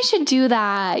like you guys should do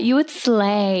that. You would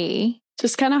slay.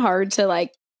 Just kind of hard to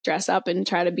like dress up and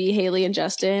try to be Haley and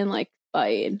Justin, like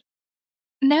fight.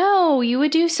 No, you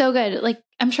would do so good. Like,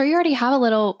 I'm sure you already have a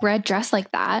little red dress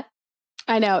like that.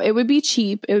 I know. It would be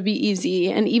cheap. It would be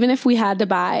easy. And even if we had to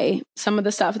buy some of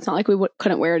the stuff, it's not like we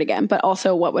couldn't wear it again. But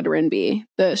also, what would Rin be?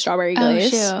 The Strawberry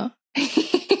Glaze? Oh,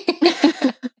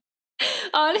 shoot.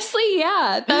 Honestly,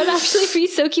 yeah. That would actually be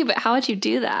so cute. But how would you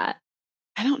do that?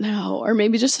 I don't know. Or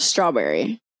maybe just a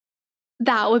strawberry.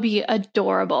 That would be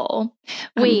adorable.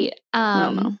 Wait, I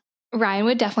don't know. Ryan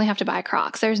would definitely have to buy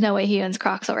Crocs. There's no way he owns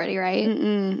Crocs already, right?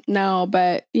 No,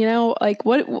 but like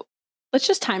what? Let's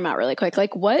just time out really quick.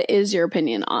 Like, what is your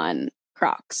opinion on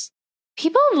Crocs?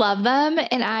 People love them,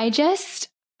 and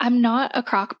I'm not a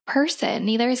Croc person.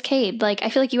 Neither is Cade. Like, I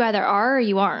feel like you either are or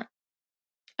you aren't.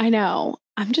 I know.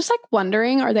 I'm just like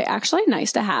wondering, are they actually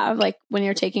nice to have? Like when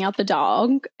you're taking out the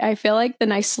dog, I feel like the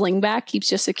nice sling back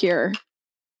keeps you secure.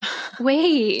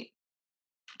 Wait,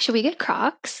 should we get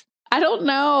Crocs? I don't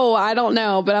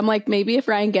know. But I'm like, maybe if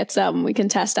Ryan gets them, we can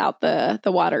test out the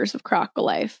waters of Croc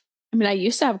life. I mean, I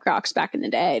used to have Crocs back in the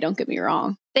day. Don't get me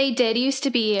wrong. They did used to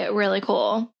be really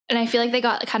cool. And I feel like they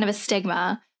got kind of a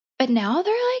stigma. But now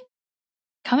they're like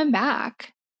coming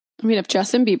back. I mean, if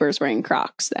Justin Bieber's wearing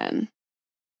Crocs, then.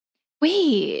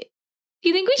 Wait, do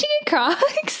you think we should get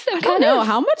Crocs? I don't know.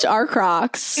 How much are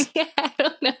Crocs? Yeah, I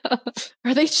don't know.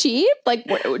 Are they cheap? Like,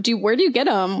 where do you get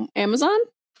them? Amazon?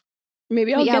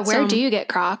 Maybe I'll get some. Where do you get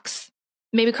Crocs?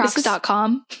 Maybe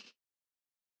Crocs.com?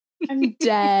 I'm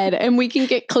dead. And we can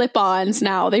get clip-ons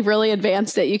now. They've really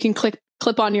advanced it. You can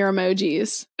clip on your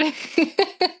emojis.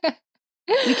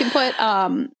 We can put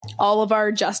all of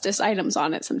our Justice items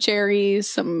on it. Some cherries,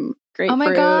 some grapefruit. Oh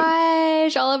my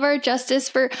gosh. All of our Justice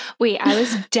for... Wait, I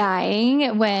was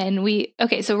dying when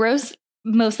Okay, so Rose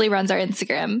mostly runs our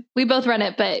Instagram. We both run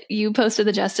it, but you posted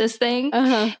the Justice thing.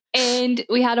 Uh-huh. And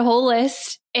we had a whole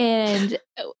list. And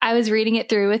I was reading it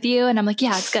through with you. And I'm like,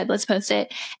 yeah, it's good. Let's post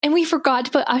it. And we forgot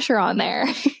to put Usher on there.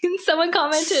 And someone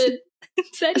commented...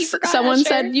 Someone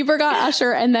said you forgot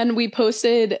Usher, and then we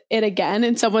posted it again,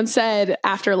 and someone said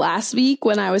after last week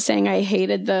when I was saying I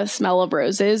hated the smell of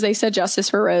roses, they said Justice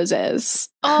for Roses.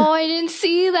 Oh, I didn't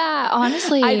see that.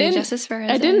 Honestly, Justice for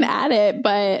Roses. I didn't add it,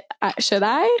 but should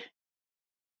I?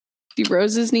 Do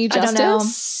roses need justice? I don't know.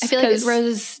 I feel like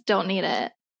roses don't need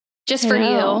it. Just for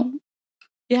you.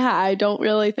 Yeah, I don't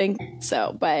really think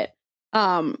so. But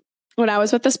when I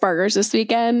was with the Spargers this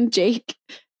weekend, Jake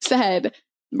said,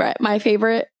 right, my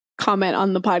favorite comment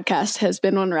on the podcast has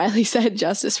been when Riley said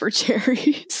Justice for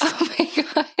Cherries. Oh my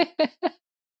God.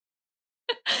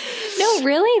 No,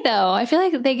 really though. I feel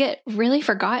like they get really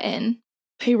forgotten.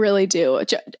 They really do.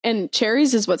 And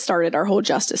cherries is what started our whole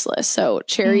justice list. So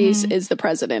cherries is the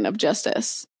president of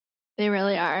justice. They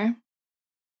really are.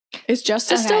 Is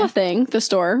justice still a thing? The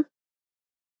store?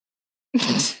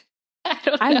 I don't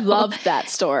know. I love that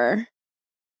store.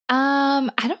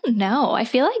 I don't know. I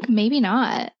feel like maybe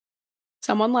not.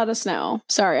 Someone let us know.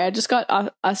 Sorry, I just got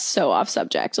us so off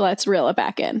subject. Let's reel it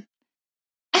back in.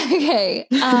 Okay.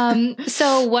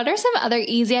 So what are some other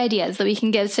easy ideas that we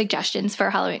can give suggestions for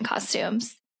Halloween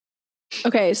costumes?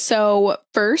 Okay, so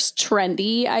first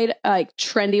trendy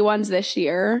ones this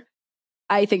year.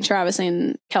 I think Travis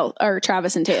and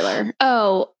Taylor.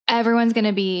 Oh, everyone's going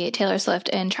to be Taylor Swift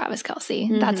and Travis Kelce.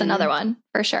 Mm-hmm. That's another one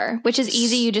for sure, which is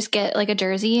easy. You just get like a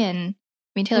jersey and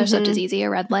I mean, Taylor Swift is easy, a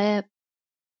red lip.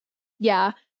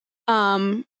 Yeah.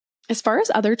 As far as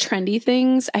other trendy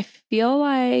things, I feel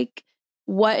like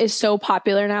what is so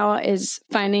popular now is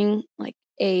finding like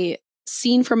a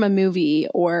scene from a movie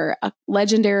or a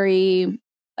legendary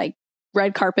like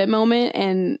red carpet moment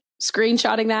and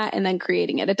screenshotting that and then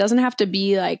creating it. It doesn't have to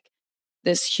be like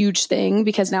this huge thing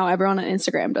because now everyone on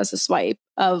Instagram does a swipe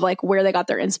of like where they got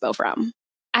their inspo from.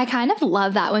 I kind of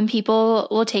love that when people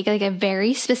will take like a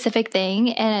very specific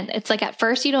thing and it's like at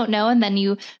first you don't know and then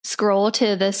you scroll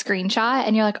to the screenshot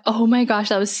and you're like, oh my gosh,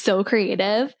 that was so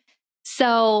creative.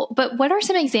 So, but what are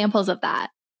some examples of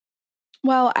that?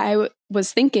 Well, I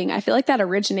was thinking, I feel like that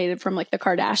originated from like the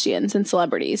Kardashians and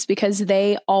celebrities because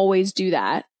they always do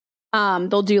that.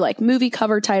 They'll do like movie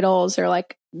cover titles or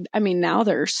like, I mean, now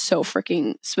they're so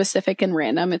freaking specific and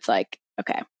random. It's like,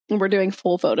 okay, we're doing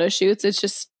full photo shoots. It's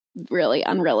just really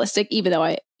unrealistic, even though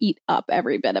I eat up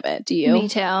every bit of it. Do you? Me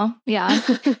too. Yeah.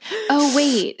 Oh,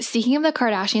 wait. Speaking of the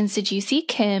Kardashians, did you see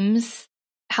Kim's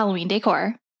Halloween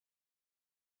decor?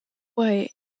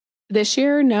 Wait, this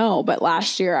year? No, but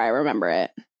last year I remember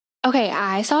it. Okay,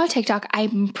 I saw a TikTok.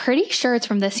 I'm pretty sure it's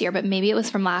from this year, but maybe it was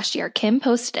from last year. Kim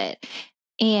posted it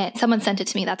and someone sent it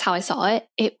to me. That's how I saw it.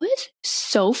 It was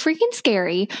so freaking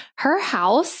scary. Her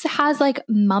house has like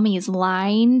mummies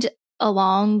lined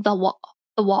along the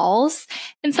walls.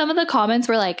 And some of the comments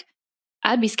were like,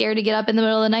 I'd be scared to get up in the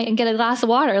middle of the night and get a glass of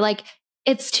water. Like,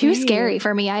 it's too scary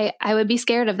for me. I would be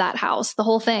scared of that house, the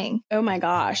whole thing. Oh my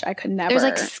gosh, I could never. There's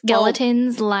like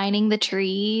skeletons lining the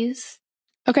trees.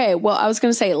 Okay, well, I was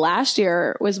going to say last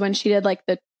year was when she did like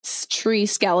the tree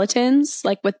skeletons,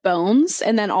 like with bones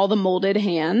and then all the molded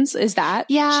hands. Is that?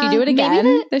 Yeah. She do it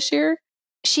again this year?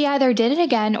 She either did it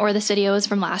again or this video is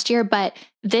from last year, but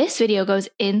this video goes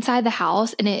inside the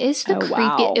house and it is the creepy.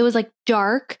 Wow. It was like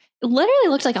dark. It literally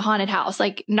looked like a haunted house,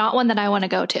 like not one that I want to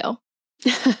go to.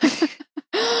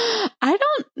 I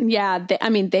don't, yeah.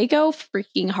 They go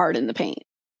freaking hard in the paint.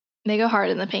 They go hard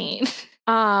in the paint.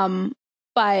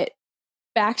 But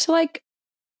back to like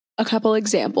a couple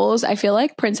examples. I feel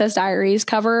like Princess Diaries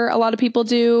cover a lot of people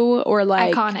do, or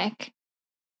like iconic.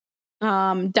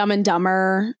 Dumb and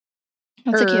Dumber.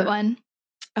 That's a cute one.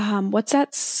 What's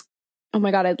that? Oh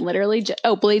my God, I literally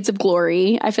Blades of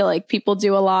Glory. I feel like people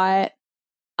do a lot.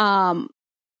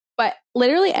 But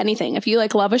literally anything. If you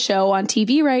like love a show on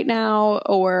TV right now,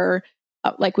 or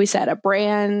like we said, a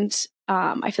brand,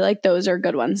 I feel like those are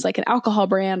good ones. Like an alcohol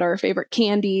brand or a favorite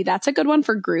candy. That's a good one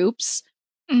for groups.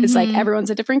 Mm-hmm. It's like everyone's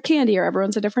a different candy or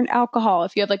everyone's a different alcohol.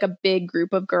 If you have like a big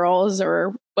group of girls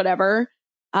or whatever.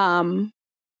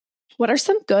 What are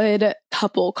some good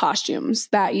couple costumes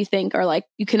that you think are like,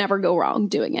 you can never go wrong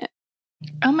doing it?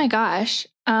 Oh my gosh.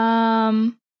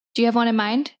 Do you have one in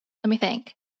mind? Let me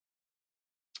think.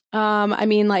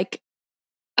 Like,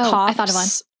 I thought of one.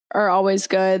 Are always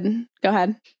good. Go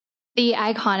ahead. The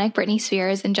iconic Britney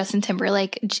Spears and Justin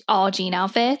Timberlake all jean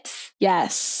outfits.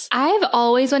 Yes. I've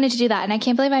always wanted to do that, and I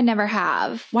can't believe I never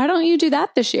have. Why don't you do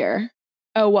that this year?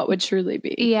 Oh, what would truly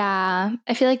be? Yeah.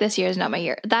 I feel like this year is not my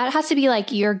year. That has to be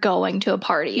like you're going to a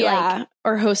party. Yeah. Like,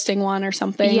 or hosting one or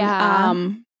something. Yeah.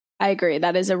 I agree.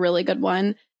 That is a really good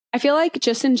one. I feel like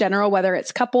just in general, whether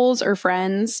it's couples or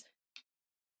friends,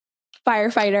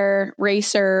 firefighter,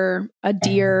 racer, a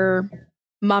deer,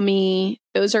 mummy,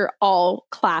 those are all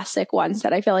classic ones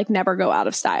that I feel like never go out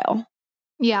of style.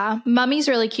 Yeah. Mummy's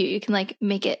really cute. You can like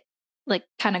make it like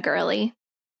kind of girly.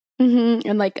 Mm-hmm.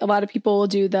 And like a lot of people will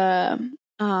do the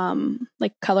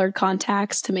like colored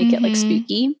contacts to make it like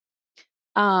spooky.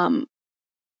 I'm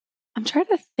trying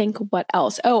to think what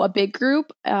else. Oh, a big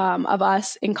group of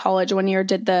us in college one year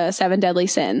did the 7 Deadly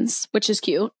Sins, which is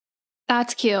cute.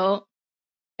 That's cute.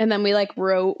 And then we like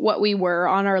wrote what we were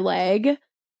on our leg.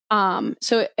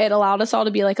 So it allowed us all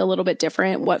to be like a little bit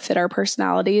different, what fit our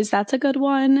personalities. That's a good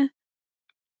one.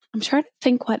 I'm trying to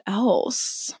think what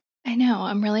else. I know.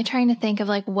 I'm really trying to think of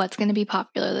like what's going to be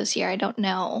popular this year. I don't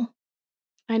know.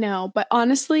 I know, but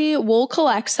honestly, we'll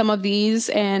collect some of these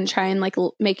and try and like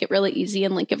make it really easy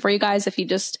and link it for you guys. If you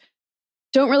just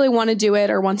don't really want to do it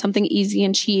or want something easy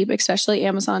and cheap, especially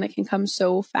Amazon, it can come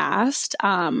so fast,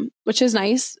 which is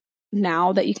nice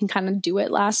now that you can kind of do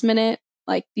it last minute.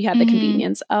 Like you have the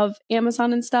convenience of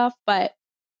Amazon and stuff, but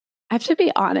I have to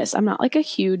be honest, I'm not like a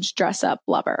huge dress up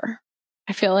lover.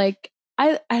 I feel like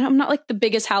I'm not like the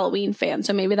biggest Halloween fan,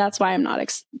 so maybe that's why I'm not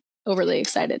overly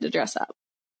excited to dress up.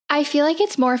 I feel like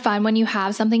it's more fun when you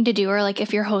have something to do or like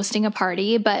if you're hosting a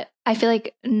party, but I feel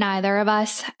like neither of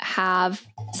us have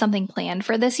something planned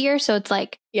for this year. So it's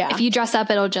like, if you dress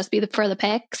up, it'll just be for the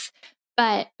pics.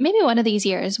 But maybe one of these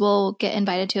years we'll get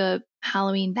invited to a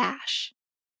Halloween bash.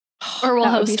 Or we'll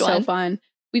host one. So fun.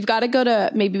 We've got to go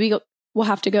to, we'll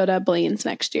have to go to Blaine's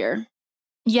next year.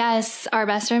 Yes, our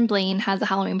best friend Blaine has a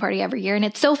Halloween party every year and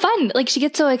it's so fun. Like she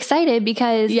gets so excited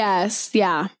because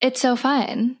it's so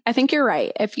fun. I think you're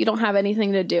right. If you don't have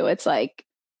anything to do, it's like,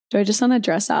 do I just want to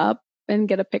dress up and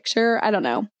get a picture? I don't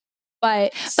know.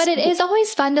 But it is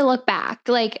always fun to look back.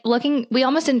 Like we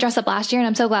almost didn't dress up last year and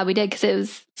I'm so glad we did because it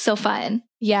was so fun.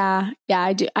 Yeah,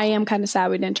 I do. I am kind of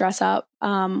sad we didn't dress up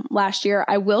last year.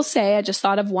 I will say I just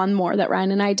thought of one more that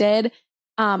Ryan and I did.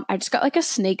 I just got like a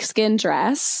snakeskin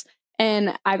dress,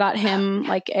 and I got him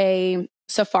like a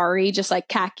safari, just like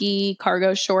khaki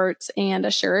cargo shorts and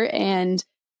a shirt. And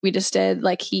we just did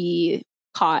like, he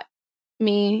caught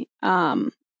me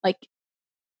like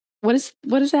what is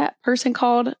that person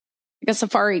called? Like a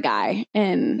safari guy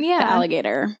in the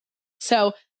alligator.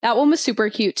 So that one was super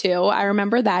cute too. I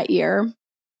remember that year.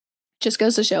 Just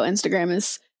goes to show Instagram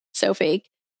is so fake.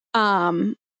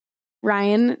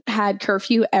 Ryan had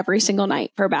curfew every single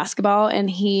night for basketball, and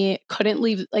he couldn't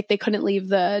leave, like they couldn't leave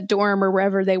the dorm or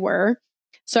wherever they were.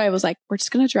 So I was like, we're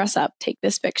just going to dress up, take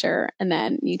this picture, and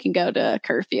then you can go to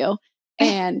curfew.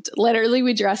 And literally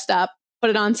we dressed up, put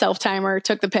it on self-timer,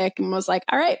 took the pic, and was like,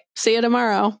 all right, see you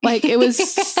tomorrow. Like, it was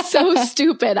so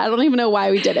stupid. I don't even know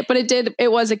why we did it, but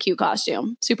it was a cute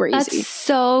costume. Super easy. That's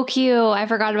so cute. I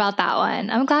forgot about that one.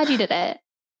 I'm glad you did it.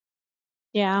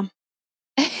 Yeah.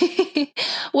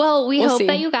 Well, we'll hope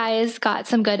that you guys got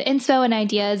some good inspo and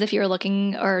ideas if you're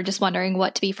looking or just wondering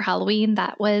what to be for Halloween.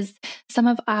 That was some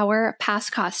of our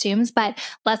past costumes, but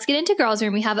let's get into Girls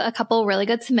Room. We have a couple really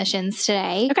good submissions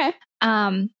today. Okay.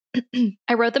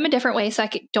 I wrote them a different way so I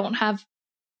don't have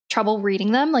trouble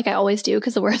reading them like I always do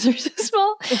because the words are so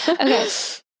small. Okay.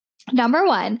 Number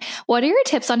 1, what are your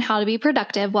tips on how to be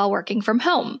productive while working from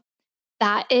home?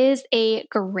 That is a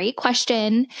great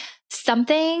question.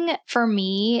 Something for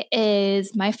me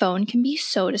is my phone can be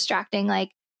so distracting.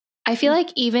 Like, I feel like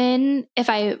even if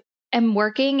I am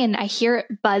working and I hear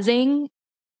it buzzing,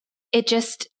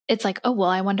 it's like, oh, well,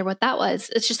 I wonder what that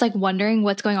was. It's just like wondering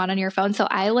what's going on your phone. So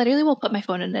I literally will put my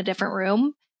phone in a different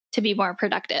room to be more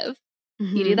productive.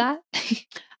 Mm-hmm. You do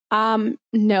that?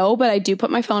 No, but I do put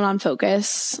my phone on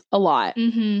focus a lot.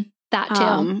 Mm-hmm. That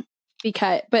too.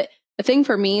 But the thing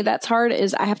for me that's hard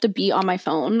is I have to be on my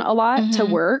phone a lot to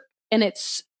work. And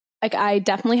it's like, I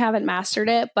definitely haven't mastered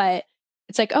it, but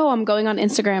it's like, oh, I'm going on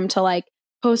Instagram to like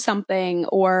post something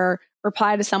or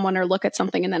reply to someone or look at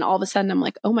something. And then all of a sudden I'm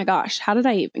like, oh my gosh, how did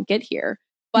I even get here?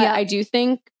 But I do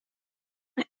think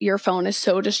your phone is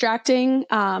so distracting.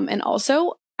 And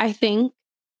also I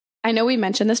know we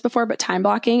mentioned this before, but time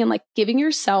blocking and like giving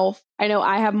yourself, I know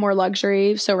I have more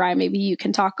luxury. So Ryan, maybe you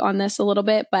can talk on this a little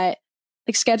bit, but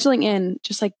like scheduling in,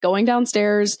 just like going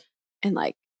downstairs and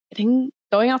like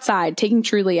going outside, taking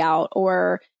Truly out,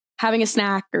 or having a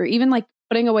snack, or even like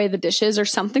putting away the dishes or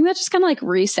something that just kind of like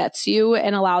resets you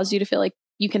and allows you to feel like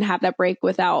you can have that break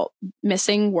without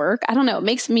missing work. I don't know. It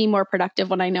makes me more productive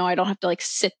when I know I don't have to like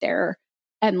sit there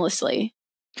endlessly.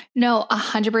 No,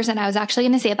 100%. I was actually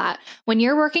going to say that when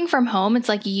you're working from home, it's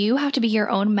like you have to be your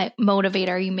own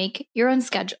motivator. You make your own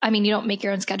schedule. I mean, you don't make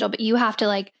your own schedule, but you have to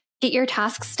like get your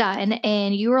tasks done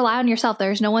and you rely on yourself.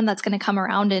 There's no one that's going to come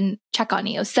around and check on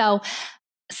you. So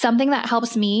something that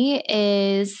helps me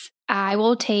is I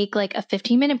will take like a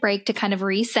 15-minute break to kind of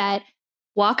reset,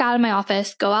 walk out of my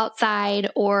office, go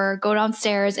outside or go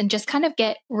downstairs and just kind of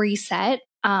get reset.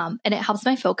 And it helps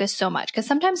my focus so much. Because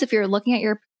sometimes if you're looking at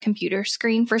your computer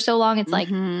screen for so long, it's like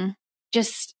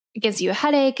just it gives you a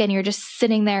headache and you're just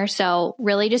sitting there. So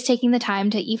really just taking the time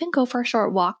to even go for a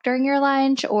short walk during your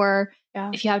lunch, or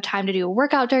if you have time to do a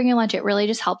workout during your lunch, it really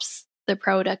just helps the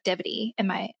productivity, in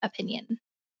my opinion.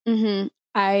 Mm-hmm.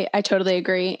 I totally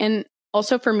agree. And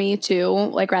also for me too,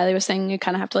 like Riley was saying, you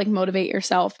kind of have to like motivate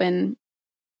yourself. And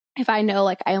if I know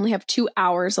like I only have 2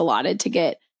 hours allotted to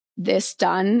get this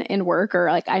done in work,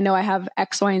 or like I know I have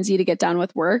X, Y, and Z to get done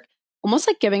with work, almost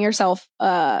like giving yourself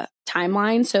a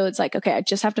timeline. So it's like, okay, I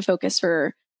just have to focus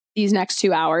for these next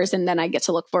 2 hours. And then I get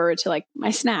to look forward to like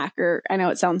my snack, or I know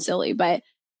it sounds silly, but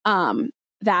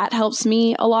that helps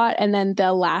me a lot. And then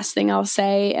the last thing I'll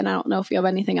say, and I don't know if you have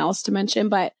anything else to mention,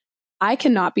 but I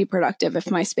cannot be productive if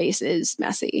my space is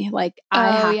messy. Like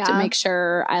I have to make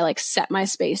sure I like set my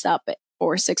space up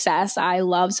for success. I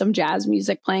love some jazz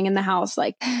music playing in the house.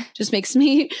 Like just makes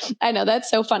me, I know that's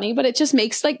so funny, but it just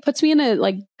makes like puts me in a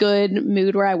like good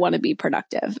mood where I want to be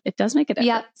productive. It does make a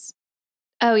difference.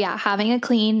 Yep. Oh yeah. Having a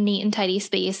clean, neat and tidy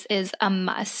space is a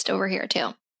must over here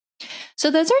too.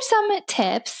 So those are some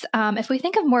tips. If we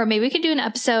think of more, maybe we could do an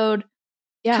episode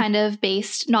kind of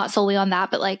based not solely on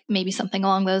that, but like maybe something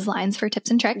along those lines for tips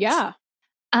and tricks. Yeah.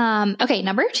 Okay.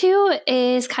 Number 2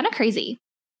 is kind of crazy.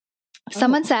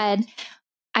 Someone said,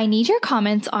 I need your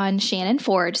comments on Shannon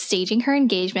Ford staging her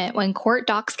engagement when court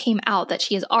docs came out that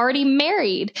she is already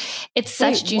married. It's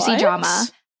such juicy drama.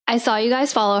 I saw you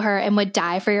guys follow her and would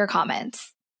die for your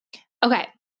comments. Okay.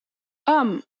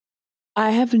 I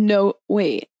have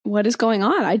what is going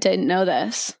on? I didn't know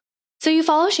this. So you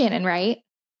follow Shannon, right?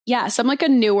 Yes, I'm like a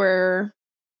newer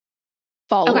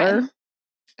follower. Okay.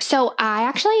 So I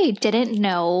actually didn't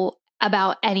know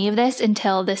about any of this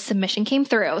until this submission came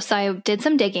through. So I did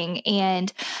some digging,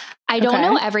 and I don't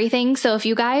know everything. So if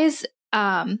you guys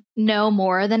know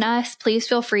more than us, please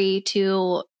feel free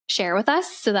to share with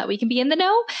us so that we can be in the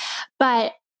know.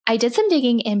 But I did some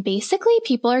digging, and basically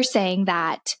people are saying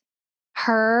that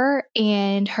her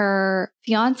and her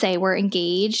fiance were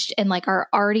engaged and like are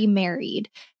already married.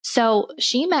 So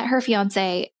she met her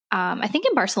fiance, I think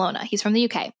in Barcelona. He's from the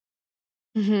UK.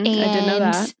 I didn't know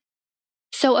that.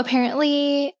 So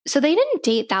apparently, so they didn't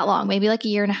date that long, maybe like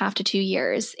 1.5 to 2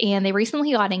 years. And they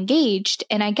recently got engaged.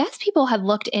 And I guess people had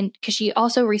looked in, because she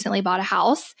also recently bought a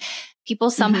house.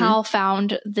 People somehow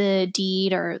found the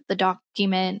deed or the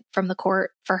document from the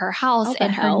court for her house,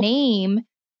 and her name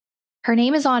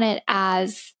is on it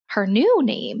as her new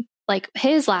name, like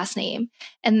his last name.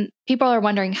 And people are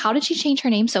wondering, how did she change her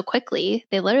name so quickly?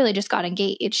 They literally just got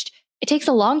engaged. It takes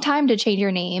a long time to change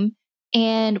your name.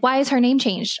 And why is her name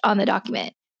changed on the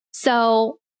document?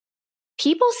 So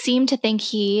people seem to think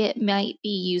he might be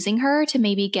using her to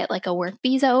maybe get like a work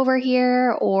visa over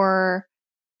here, or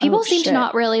people seem to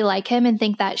not really like him and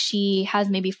think that she has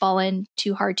maybe fallen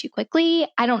too hard too quickly.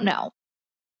 I don't know.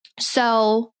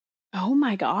 So, oh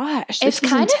my gosh, it's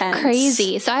kind of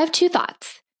crazy. So I have 2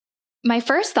 thoughts. My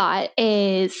first thought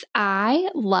is I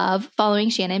love following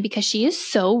Shannon because she is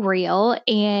so real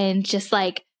and just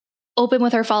like open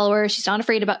with her followers. She's not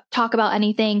afraid to talk about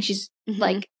anything. She's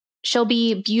like, she'll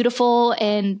be beautiful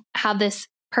and have this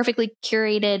perfectly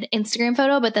curated Instagram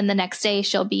photo, but then the next day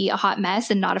she'll be a hot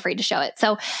mess and not afraid to show it.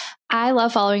 So I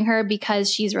love following her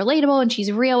because she's relatable and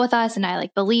she's real with us, and I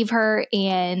like believe her,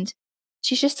 and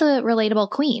she's just a relatable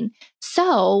queen.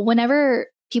 So whenever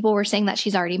people were saying that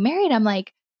she's already married, I'm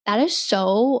like, that is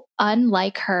so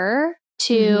unlike her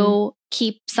to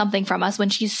keep something from us when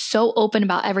she's so open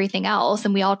about everything else,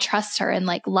 and we all trust her and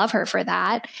like love her for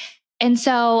that. And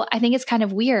so I think it's kind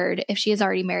of weird if she is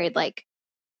already married. Like,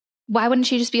 why wouldn't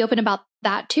she just be open about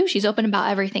that too? She's open about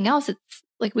everything else. It's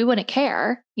like, we wouldn't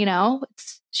care, you know,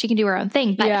 she can do her own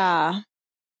thing. But yeah.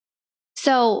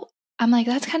 So I'm like,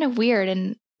 that's kind of weird.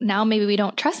 And now maybe we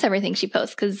don't trust everything she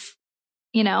posts because,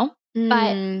 you know,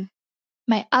 but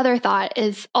my other thought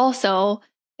is also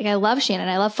like, I love Shannon.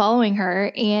 I love following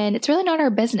her, and it's really not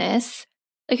our business.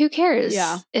 Like, who cares?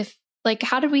 Yeah. If like,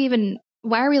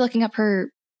 why are we looking up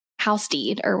her house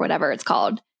deed or whatever it's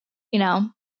called? You know?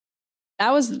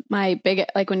 That was my big,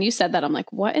 like when you said that, I'm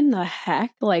like, what in the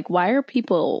heck? Like, why are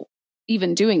people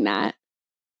even doing that?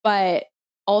 But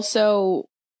also,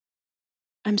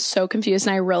 I'm so confused,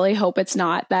 and I really hope it's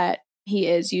not that he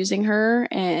is using her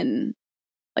and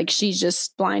like she's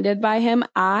just blinded by him.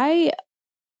 I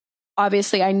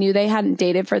knew they hadn't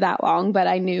dated for that long, but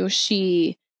I knew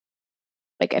I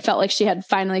felt like she had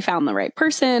finally found the right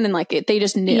person, and like they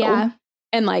just knew. Yeah.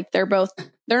 And like they're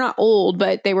not old,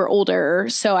 but they were older.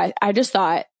 So I just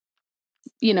thought,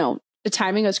 you know, the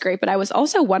timing was great. But I was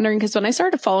also wondering, because when I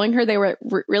started following her, they were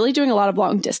really doing a lot of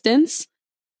long distance.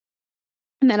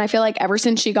 And then I feel like ever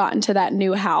since she got into that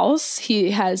new house,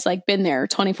 he has like been there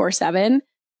 24/7.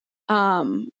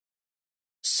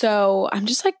 So I'm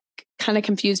just like kind of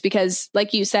confused because,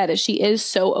 like you said, if she is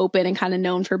so open and kind of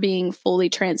known for being fully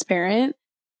transparent,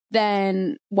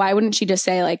 then why wouldn't she just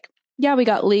say like, yeah, we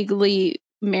got legally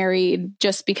married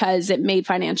just because it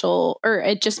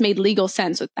just made legal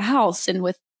sense with the house and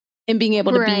with him being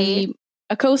able to be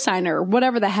a co-signer or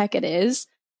whatever the heck it is.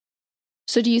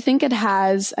 So do you think it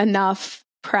has enough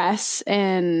press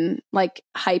and like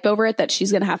hype over it that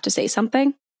she's going to have to say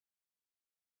something?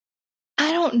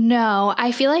 I don't know.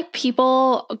 I feel like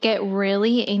people get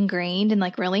really ingrained and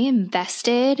like really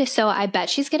invested. So I bet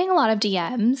she's getting a lot of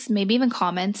DMs, maybe even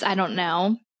comments. I don't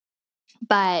know.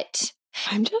 But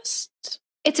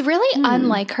it's really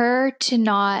unlike her to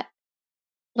not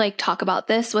like talk about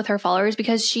this with her followers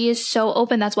because she is so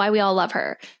open. That's why we all love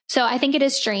her. So I think it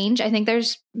is strange. I think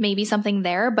there's maybe something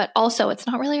there, but also it's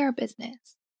not really our business.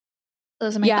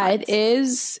 Those are my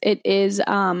thoughts. It is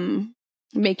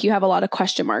make you have a lot of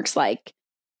question marks. Like,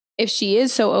 if she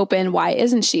is so open, why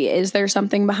isn't she? Is there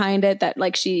something behind it that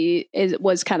like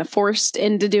was kind of forced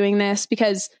into doing this?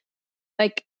 Because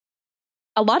like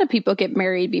a lot of people get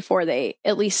married before they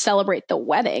at least celebrate the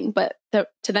wedding, but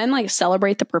to then like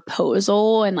celebrate the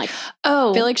proposal and like,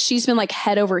 I feel like she's been like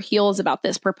head over heels about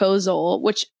this proposal,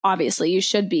 which obviously you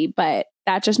should be, but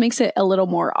that just makes it a little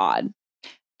more odd.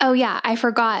 Oh yeah, I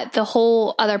forgot the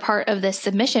whole other part of this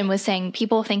submission was saying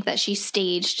people think that she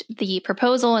staged the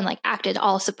proposal and like acted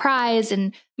all surprised,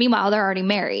 and meanwhile they're already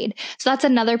married. So that's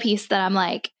another piece that I'm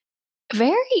like,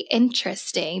 very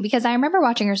interesting, because I remember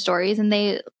watching her stories and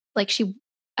I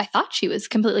thought she was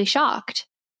completely shocked.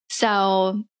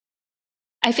 So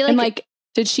I feel and like,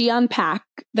 did she unpack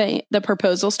the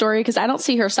proposal story? Because I don't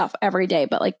see her stuff every day,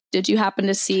 but like, did you happen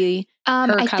to see her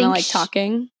kind of like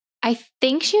talking? I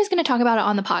think she was going to talk about it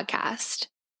on the podcast.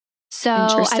 So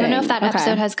I don't know if that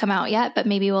episode has come out yet, but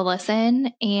maybe we'll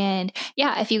listen. And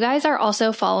yeah, if you guys are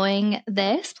also following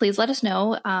this, please let us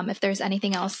know if there's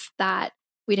anything else that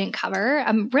we didn't cover.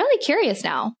 I'm really curious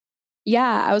now.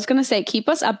 Yeah, I was going to say, keep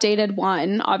us updated.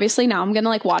 One, obviously now I'm going to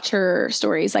like watch her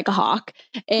stories like a hawk.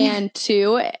 And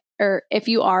two, or if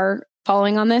you are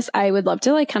following on this, I would love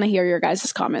to like kind of hear your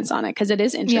guys' comments on it because it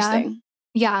is interesting.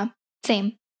 Yeah,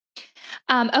 same.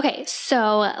 Okay,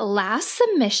 so last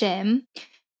submission,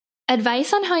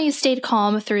 advice on how you stayed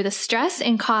calm through the stress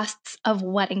and costs of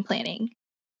wedding planning.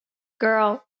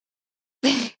 Girl,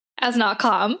 as not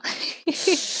calm.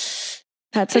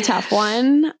 That's a tough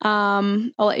one.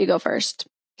 I'll let you go first.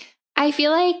 I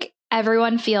feel like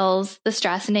everyone feels the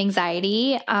stress and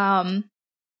anxiety.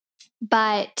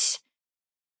 But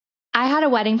I had a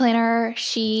wedding planner.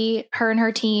 Her and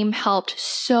her team helped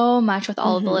so much with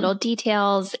all of the little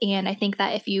details. And I think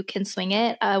that if you can swing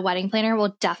it, a wedding planner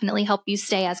will definitely help you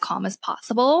stay as calm as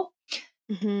possible.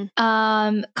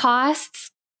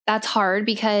 Costs, that's hard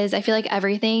because I feel like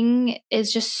everything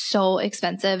is just so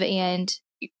expensive and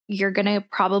you're going to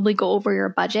probably go over your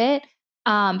budget.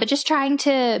 But just trying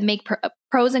to make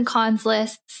pros and cons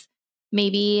lists,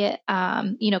 maybe,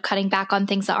 cutting back on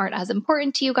things that aren't as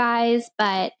important to you guys.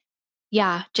 But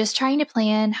yeah, just trying to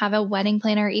plan, have a wedding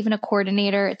planner, even a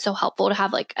coordinator. It's so helpful to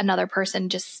have like another person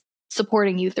just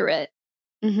supporting you through it.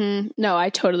 No, I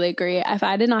totally agree. If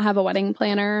I did not have a wedding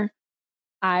planner,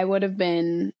 it would have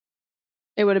been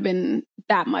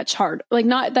that much hard. Like,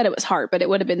 not that it was hard, but it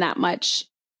would have been that much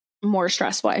more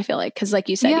stressful, I feel like. Because like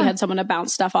you said, you had someone to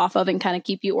bounce stuff off of and kind of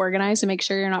keep you organized and make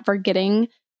sure you're not forgetting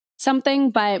something.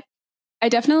 But I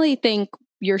definitely think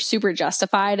you're super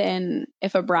justified. And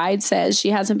if a bride says she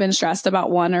hasn't been stressed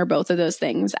about one or both of those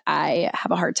things, I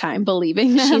have a hard time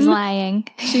believing them. She's lying.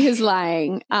 She is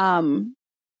lying.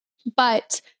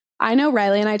 But I know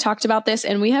Riley and I talked about this,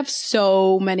 and we have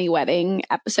so many wedding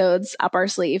episodes up our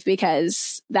sleeve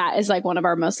because that is like one of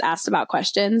our most asked about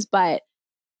questions. But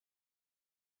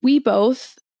we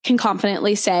both can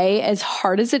confidently say, as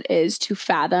hard as it is to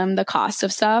fathom the cost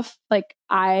of stuff, like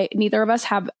neither of us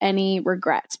have any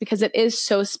regrets because it is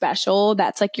so special.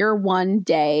 That's like your one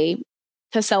day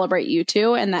to celebrate you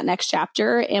two and that next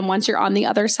chapter. And once you're on the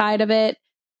other side of it,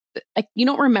 like you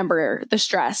don't remember the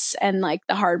stress and like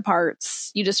the hard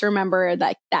parts. You just remember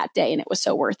like that day and it was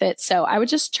so worth it. So I would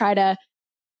just try to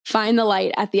find the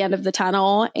light at the end of the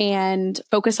tunnel and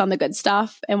focus on the good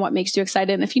stuff and what makes you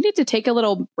excited. And if you need to take a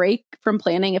little break from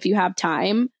planning, if you have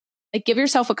time, like give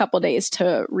yourself a couple days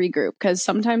to regroup because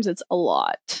sometimes it's a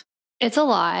lot. It's a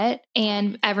lot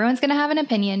and everyone's going to have an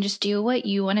opinion. Just do what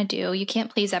you want to do. You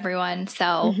can't please everyone.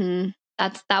 So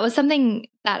that was something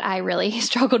that I really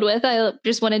struggled with. I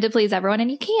just wanted to please everyone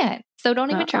and you can't. So don't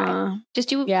even try. Just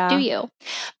do you.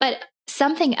 But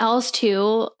something else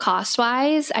too, cost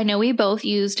wise, I know we both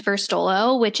used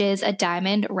Verstolo, which is a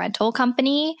diamond rental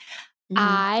company.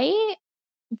 I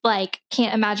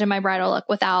can't imagine my bridal look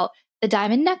without the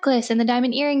diamond necklace and the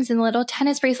diamond earrings and the little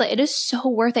tennis bracelet. It is so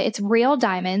worth it. It's real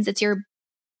diamonds. It's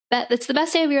the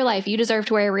best day of your life. You deserve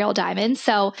to wear a real diamond.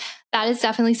 So that is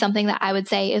definitely something that I would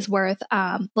say is worth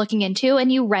looking into.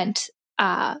 And you rent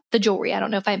the jewelry. I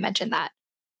don't know if I mentioned that.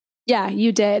 Yeah,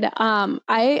 you did.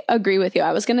 I agree with you.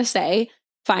 I was going to say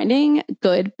finding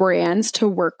good brands to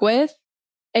work with,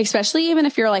 especially even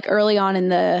if you're like early on in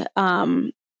the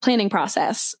planning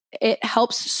process, it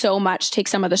helps so much take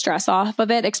some of the stress off of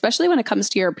it, especially when it comes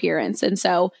to your appearance. And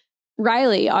so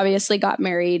Riley obviously got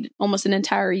married almost an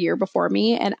entire year before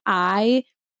me. And I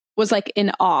was like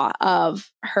in awe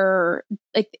of her.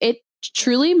 Like it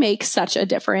truly makes such a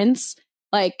difference.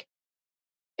 Like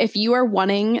if you are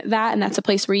wanting that and that's a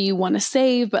place where you want to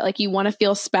save, but like you want to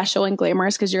feel special and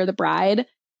glamorous because you're the bride,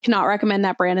 cannot recommend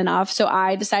that brand enough. So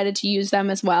I decided to use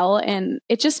them as well. And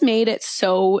it just made it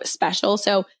so special.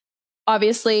 So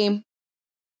obviously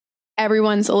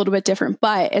everyone's a little bit different,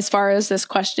 but as far as this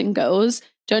question goes,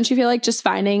 don't you feel like just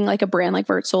finding like a brand like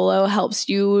Verstolo helps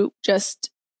you just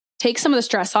take some of the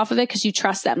stress off of it because you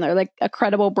trust them? They're like a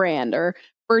credible brand, or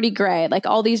Birdie Gray, like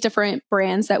all these different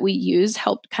brands that we use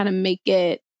help kind of make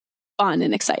it fun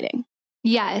and exciting.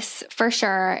 Yes, for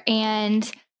sure. And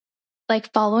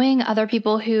like following other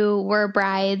people who were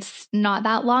brides not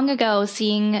that long ago,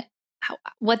 seeing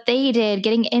what they did,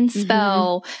 getting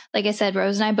inspo. Like I said,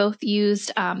 Rose and I both used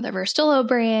the Verstolo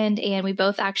brand, and we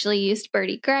both actually used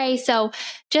Birdie Gray. So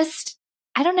just,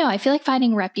 I don't know, I feel like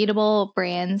finding reputable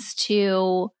brands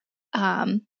to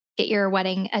get get your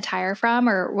wedding attire from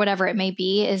or whatever it may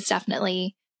be is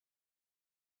definitely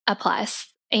a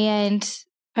plus. And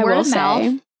I will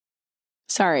say,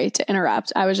 sorry to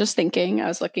interrupt. I was just thinking, I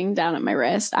was looking down at my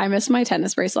wrist. I miss my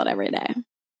tennis bracelet every day.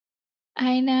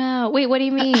 I know. Wait, what do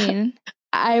you mean?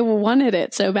 I wanted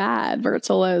it so bad,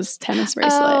 Bertolo's tennis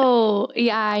bracelet. Oh,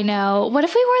 yeah, I know. What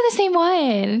if we wore the same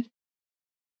one?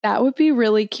 That would be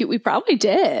really cute. We probably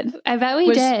did. I bet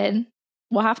we did.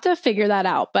 We'll have to figure that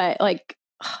out. But like,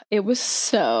 it was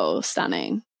so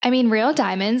stunning. I mean, real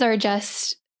diamonds are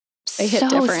just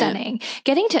so stunning.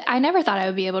 I never thought I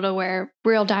would be able to wear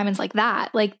real diamonds like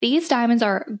that. Like, these diamonds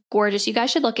are gorgeous. You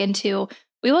guys should look into.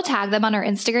 We will tag them on our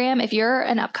Instagram. If you're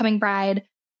an upcoming bride,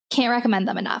 can't recommend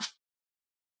them enough.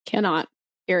 Cannot.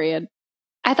 Period.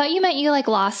 I thought you meant you like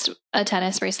lost a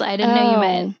tennis bracelet. I didn't know you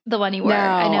meant the one you wore. No,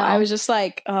 I know. I was just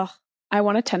like, oh, I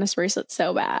want a tennis bracelet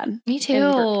so bad. Me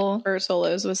too.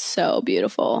 Bertolo's was so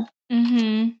beautiful.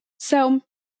 Mm-hmm. So,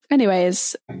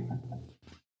 anyways.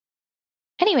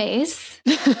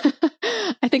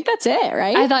 I think that's it,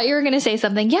 right? I thought you were going to say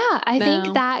something. Yeah, I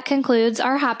think that concludes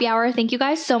our happy hour. Thank you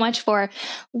guys so much for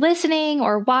listening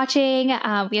or watching.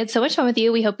 We had so much fun with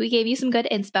you. We hope we gave you some good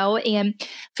inspo, and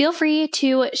feel free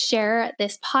to share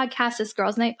this podcast, this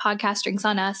Girls Night podcast, Drinks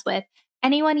on Us, with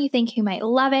anyone you think who might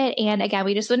love it. And again,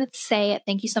 we just wanted to say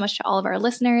thank you so much to all of our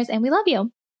listeners, and we love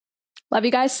you. Love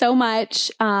you guys so much.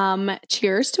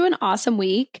 Cheers to an awesome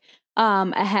week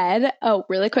ahead. Oh,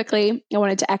 really quickly, I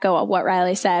wanted to echo what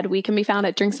Riley said. We can be found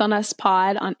at Drinks on Us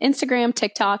Pod on Instagram,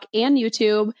 TikTok, and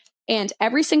YouTube. And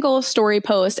every single story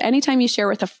post, anytime you share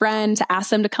with a friend to ask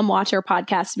them to come watch our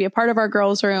podcast, to be a part of our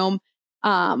girls' room,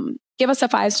 give us a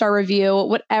 5-star review,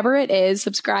 whatever it is,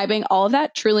 subscribing, all of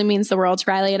that truly means the world to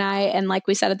Riley and I. And like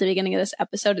we said at the beginning of this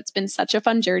episode, it's been such a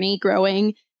fun journey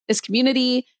growing this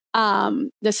community.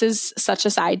 This is such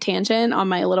a side tangent on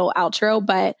my little outro,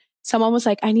 but someone was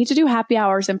like, I need to do happy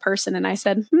hours in person. And I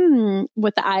said,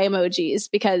 with the eye emojis,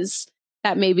 because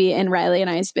that may be in Riley and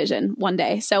I's vision one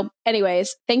day. So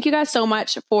anyways, thank you guys so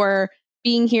much for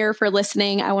being here, for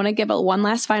listening. I want to give one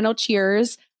last final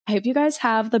cheers. I hope you guys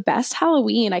have the best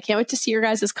Halloween. I can't wait to see your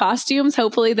guys' costumes.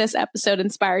 Hopefully this episode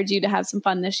inspired you to have some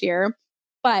fun this year.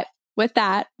 But with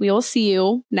that, we will see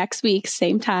you next week,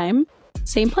 same time,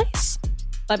 same place.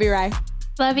 Love you, Rye.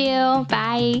 Love you.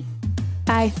 Bye.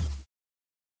 Bye.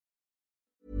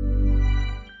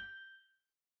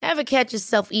 Ever catch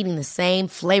yourself eating the same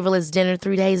flavorless dinner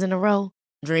 3 days in a row?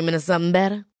 Dreaming of something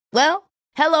better? Well,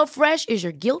 HelloFresh is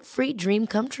your guilt-free dream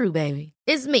come true, baby.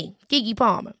 It's me, Keke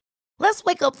Palmer. Let's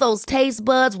wake up those taste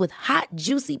buds with hot,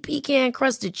 juicy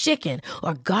pecan-crusted chicken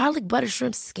or garlic butter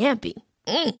shrimp scampi.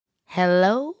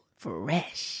 Hello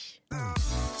Fresh.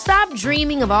 Stop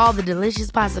dreaming of all the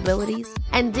delicious possibilities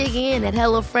and dig in at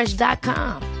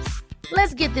HelloFresh.com.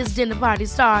 Let's get this dinner party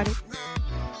started.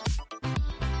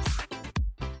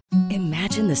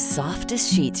 Imagine the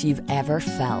softest sheets you've ever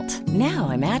felt. Now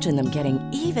imagine them getting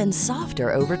even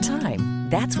softer over time.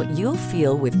 That's what you'll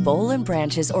feel with Boll &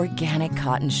 Branch's organic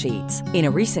cotton sheets. In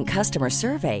a recent customer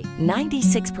survey,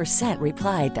 96%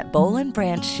 replied that Boll &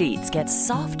 Branch sheets get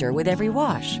softer with every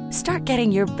wash. Start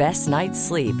getting your best night's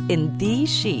sleep in these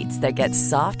sheets that get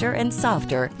softer and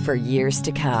softer for years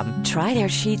to come. Try their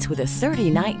sheets with a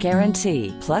 30-night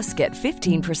guarantee. Plus, get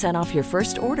 15% off your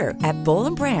first order at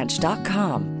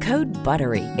bollandbranch.com. Code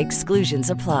BUTTERY. Exclusions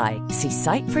apply. See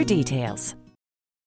site for details.